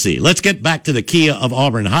wait and see. Let's get back to the Kia of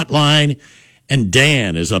Auburn hotline, and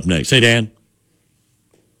Dan is up next. Hey, Dan.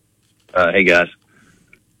 Hey, guys.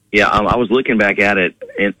 Yeah, I was looking back at it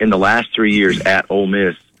in the last 3 years at Ole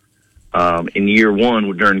Miss. In year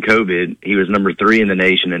one, during COVID, he was number 3 in the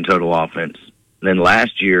nation in total offense. And then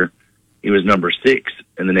last year, he was number 6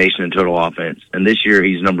 in the nation in total offense. And this year,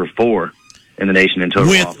 he's number 4 in the nation in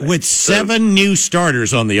total offense. With 7 new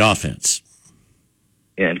starters on the offense.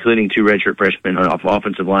 Yeah, including 2 redshirt freshmen off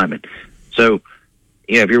offensive linemen. So,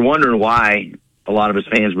 if you're wondering why a lot of us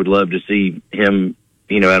fans would love to see him,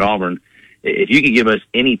 at Auburn, if you could give us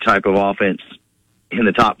any type of offense in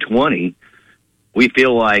the top 20, we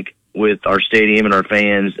feel like with our stadium and our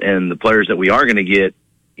fans and the players that we are going to get,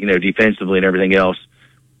 defensively and everything else,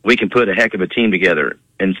 we can put a heck of a team together.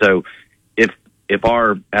 And so if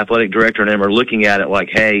our athletic director and them are looking at it like,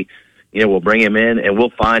 hey, we'll bring him in and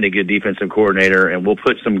we'll find a good defensive coordinator and we'll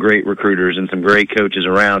put some great recruiters and some great coaches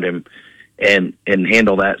around him and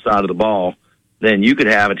handle that side of the ball, then you could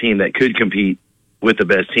have a team that could compete with the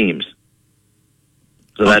best teams.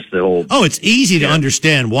 So that's the whole. It's easy to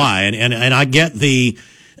understand why. And I get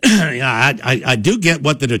I do get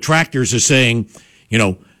what the detractors are saying,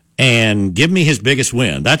 and give me his biggest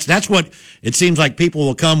win. That's what it seems like people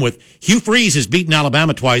will come with. Hugh Freeze has beaten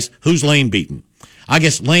Alabama twice. Who's Lane beaten? I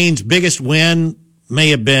guess Lane's biggest win may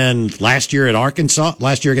have been last year against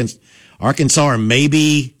Arkansas, or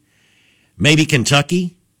maybe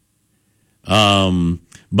Kentucky.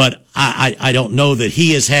 But I don't know that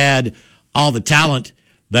he has had all the talent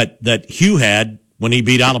that Hugh had when he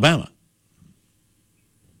beat Alabama.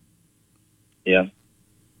 Yeah.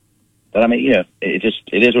 But I mean, it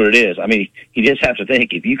is what it is. I mean, you just have to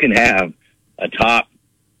think if you can have a top,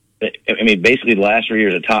 I mean, basically the last 3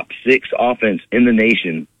 years, a top 6 offense in the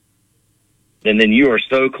nation, then you are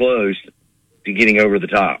so close to getting over the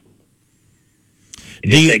top.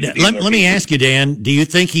 Let me ask you, Dan. Do you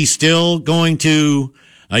think he's still going to?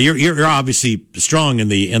 You're obviously strong in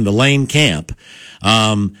the Lane camp.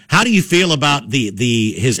 How do you feel about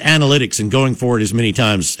his analytics and going for it as many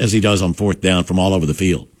times as he does on fourth down from all over the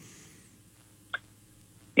field?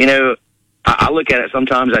 I look at it.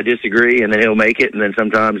 Sometimes I disagree, and then he'll make it, and then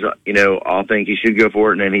sometimes I'll think he should go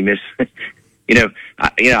for it, and then he misses.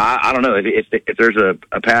 I don't know if there's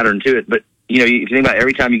a pattern to it, but if you think about it,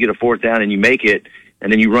 every time you get a fourth down and you make it,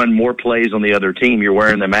 and then you run more plays on the other team, you're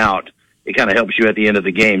wearing them out. It kind of helps you at the end of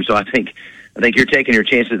the game. So I think you're taking your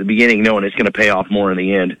chance at the beginning, knowing it's going to pay off more in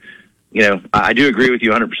the end. I do agree with you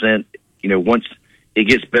 100%. Once it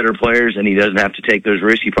gets better players and he doesn't have to take those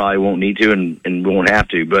risks, he probably won't need to and won't have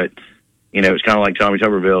to. But it's kind of like Tommy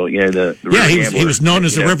Tuberville. He was known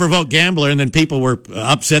as the Riverboat Gambler, and then people were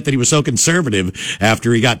upset that he was so conservative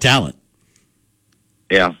after he got talent.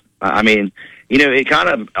 Yeah, I mean, it kind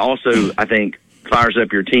of also I think fires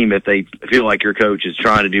up your team if they feel like your coach is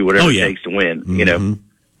trying to do whatever it takes to win. Mm-hmm.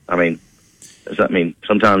 I mean,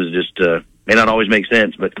 sometimes it just may not always make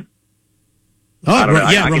sense, but.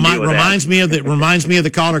 Reminds me of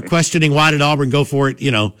the caller questioning why did Auburn go for it.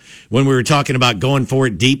 When we were talking about going for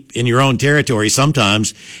it deep in your own territory,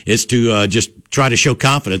 sometimes it's to just try to show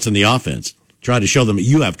confidence in the offense, try to show them that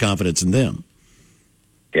you have confidence in them.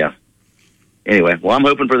 Yeah. Anyway, well, I'm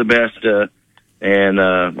hoping for the best, and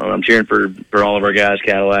I'm cheering for all of our guys,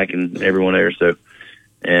 Cadillac and everyone there. So.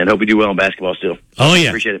 And hope we do well in basketball still. Oh, yeah.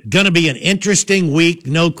 Appreciate it. Going to be an interesting week,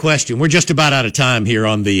 no question. We're just about out of time here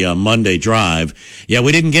on the Monday Drive. Yeah,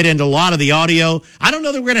 we didn't get into a lot of the audio. I don't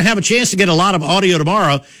know that we're going to have a chance to get a lot of audio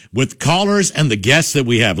tomorrow with callers and the guests that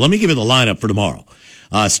we have. Let me give you the lineup for tomorrow.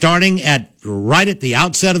 Starting right at the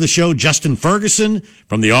outset of the show, Justin Ferguson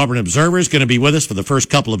from the Auburn Observer is going to be with us for the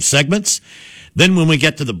first couple of segments. Then when we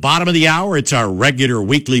get to the bottom of the hour, it's our regular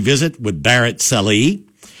weekly visit with Barrett Salih.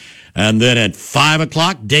 And then at 5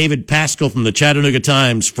 o'clock, David Pascal from the Chattanooga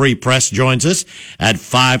Times Free Press joins us. At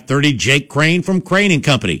 5:30, Jake Crane from Crane &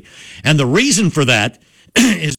 Company. And the reason for that is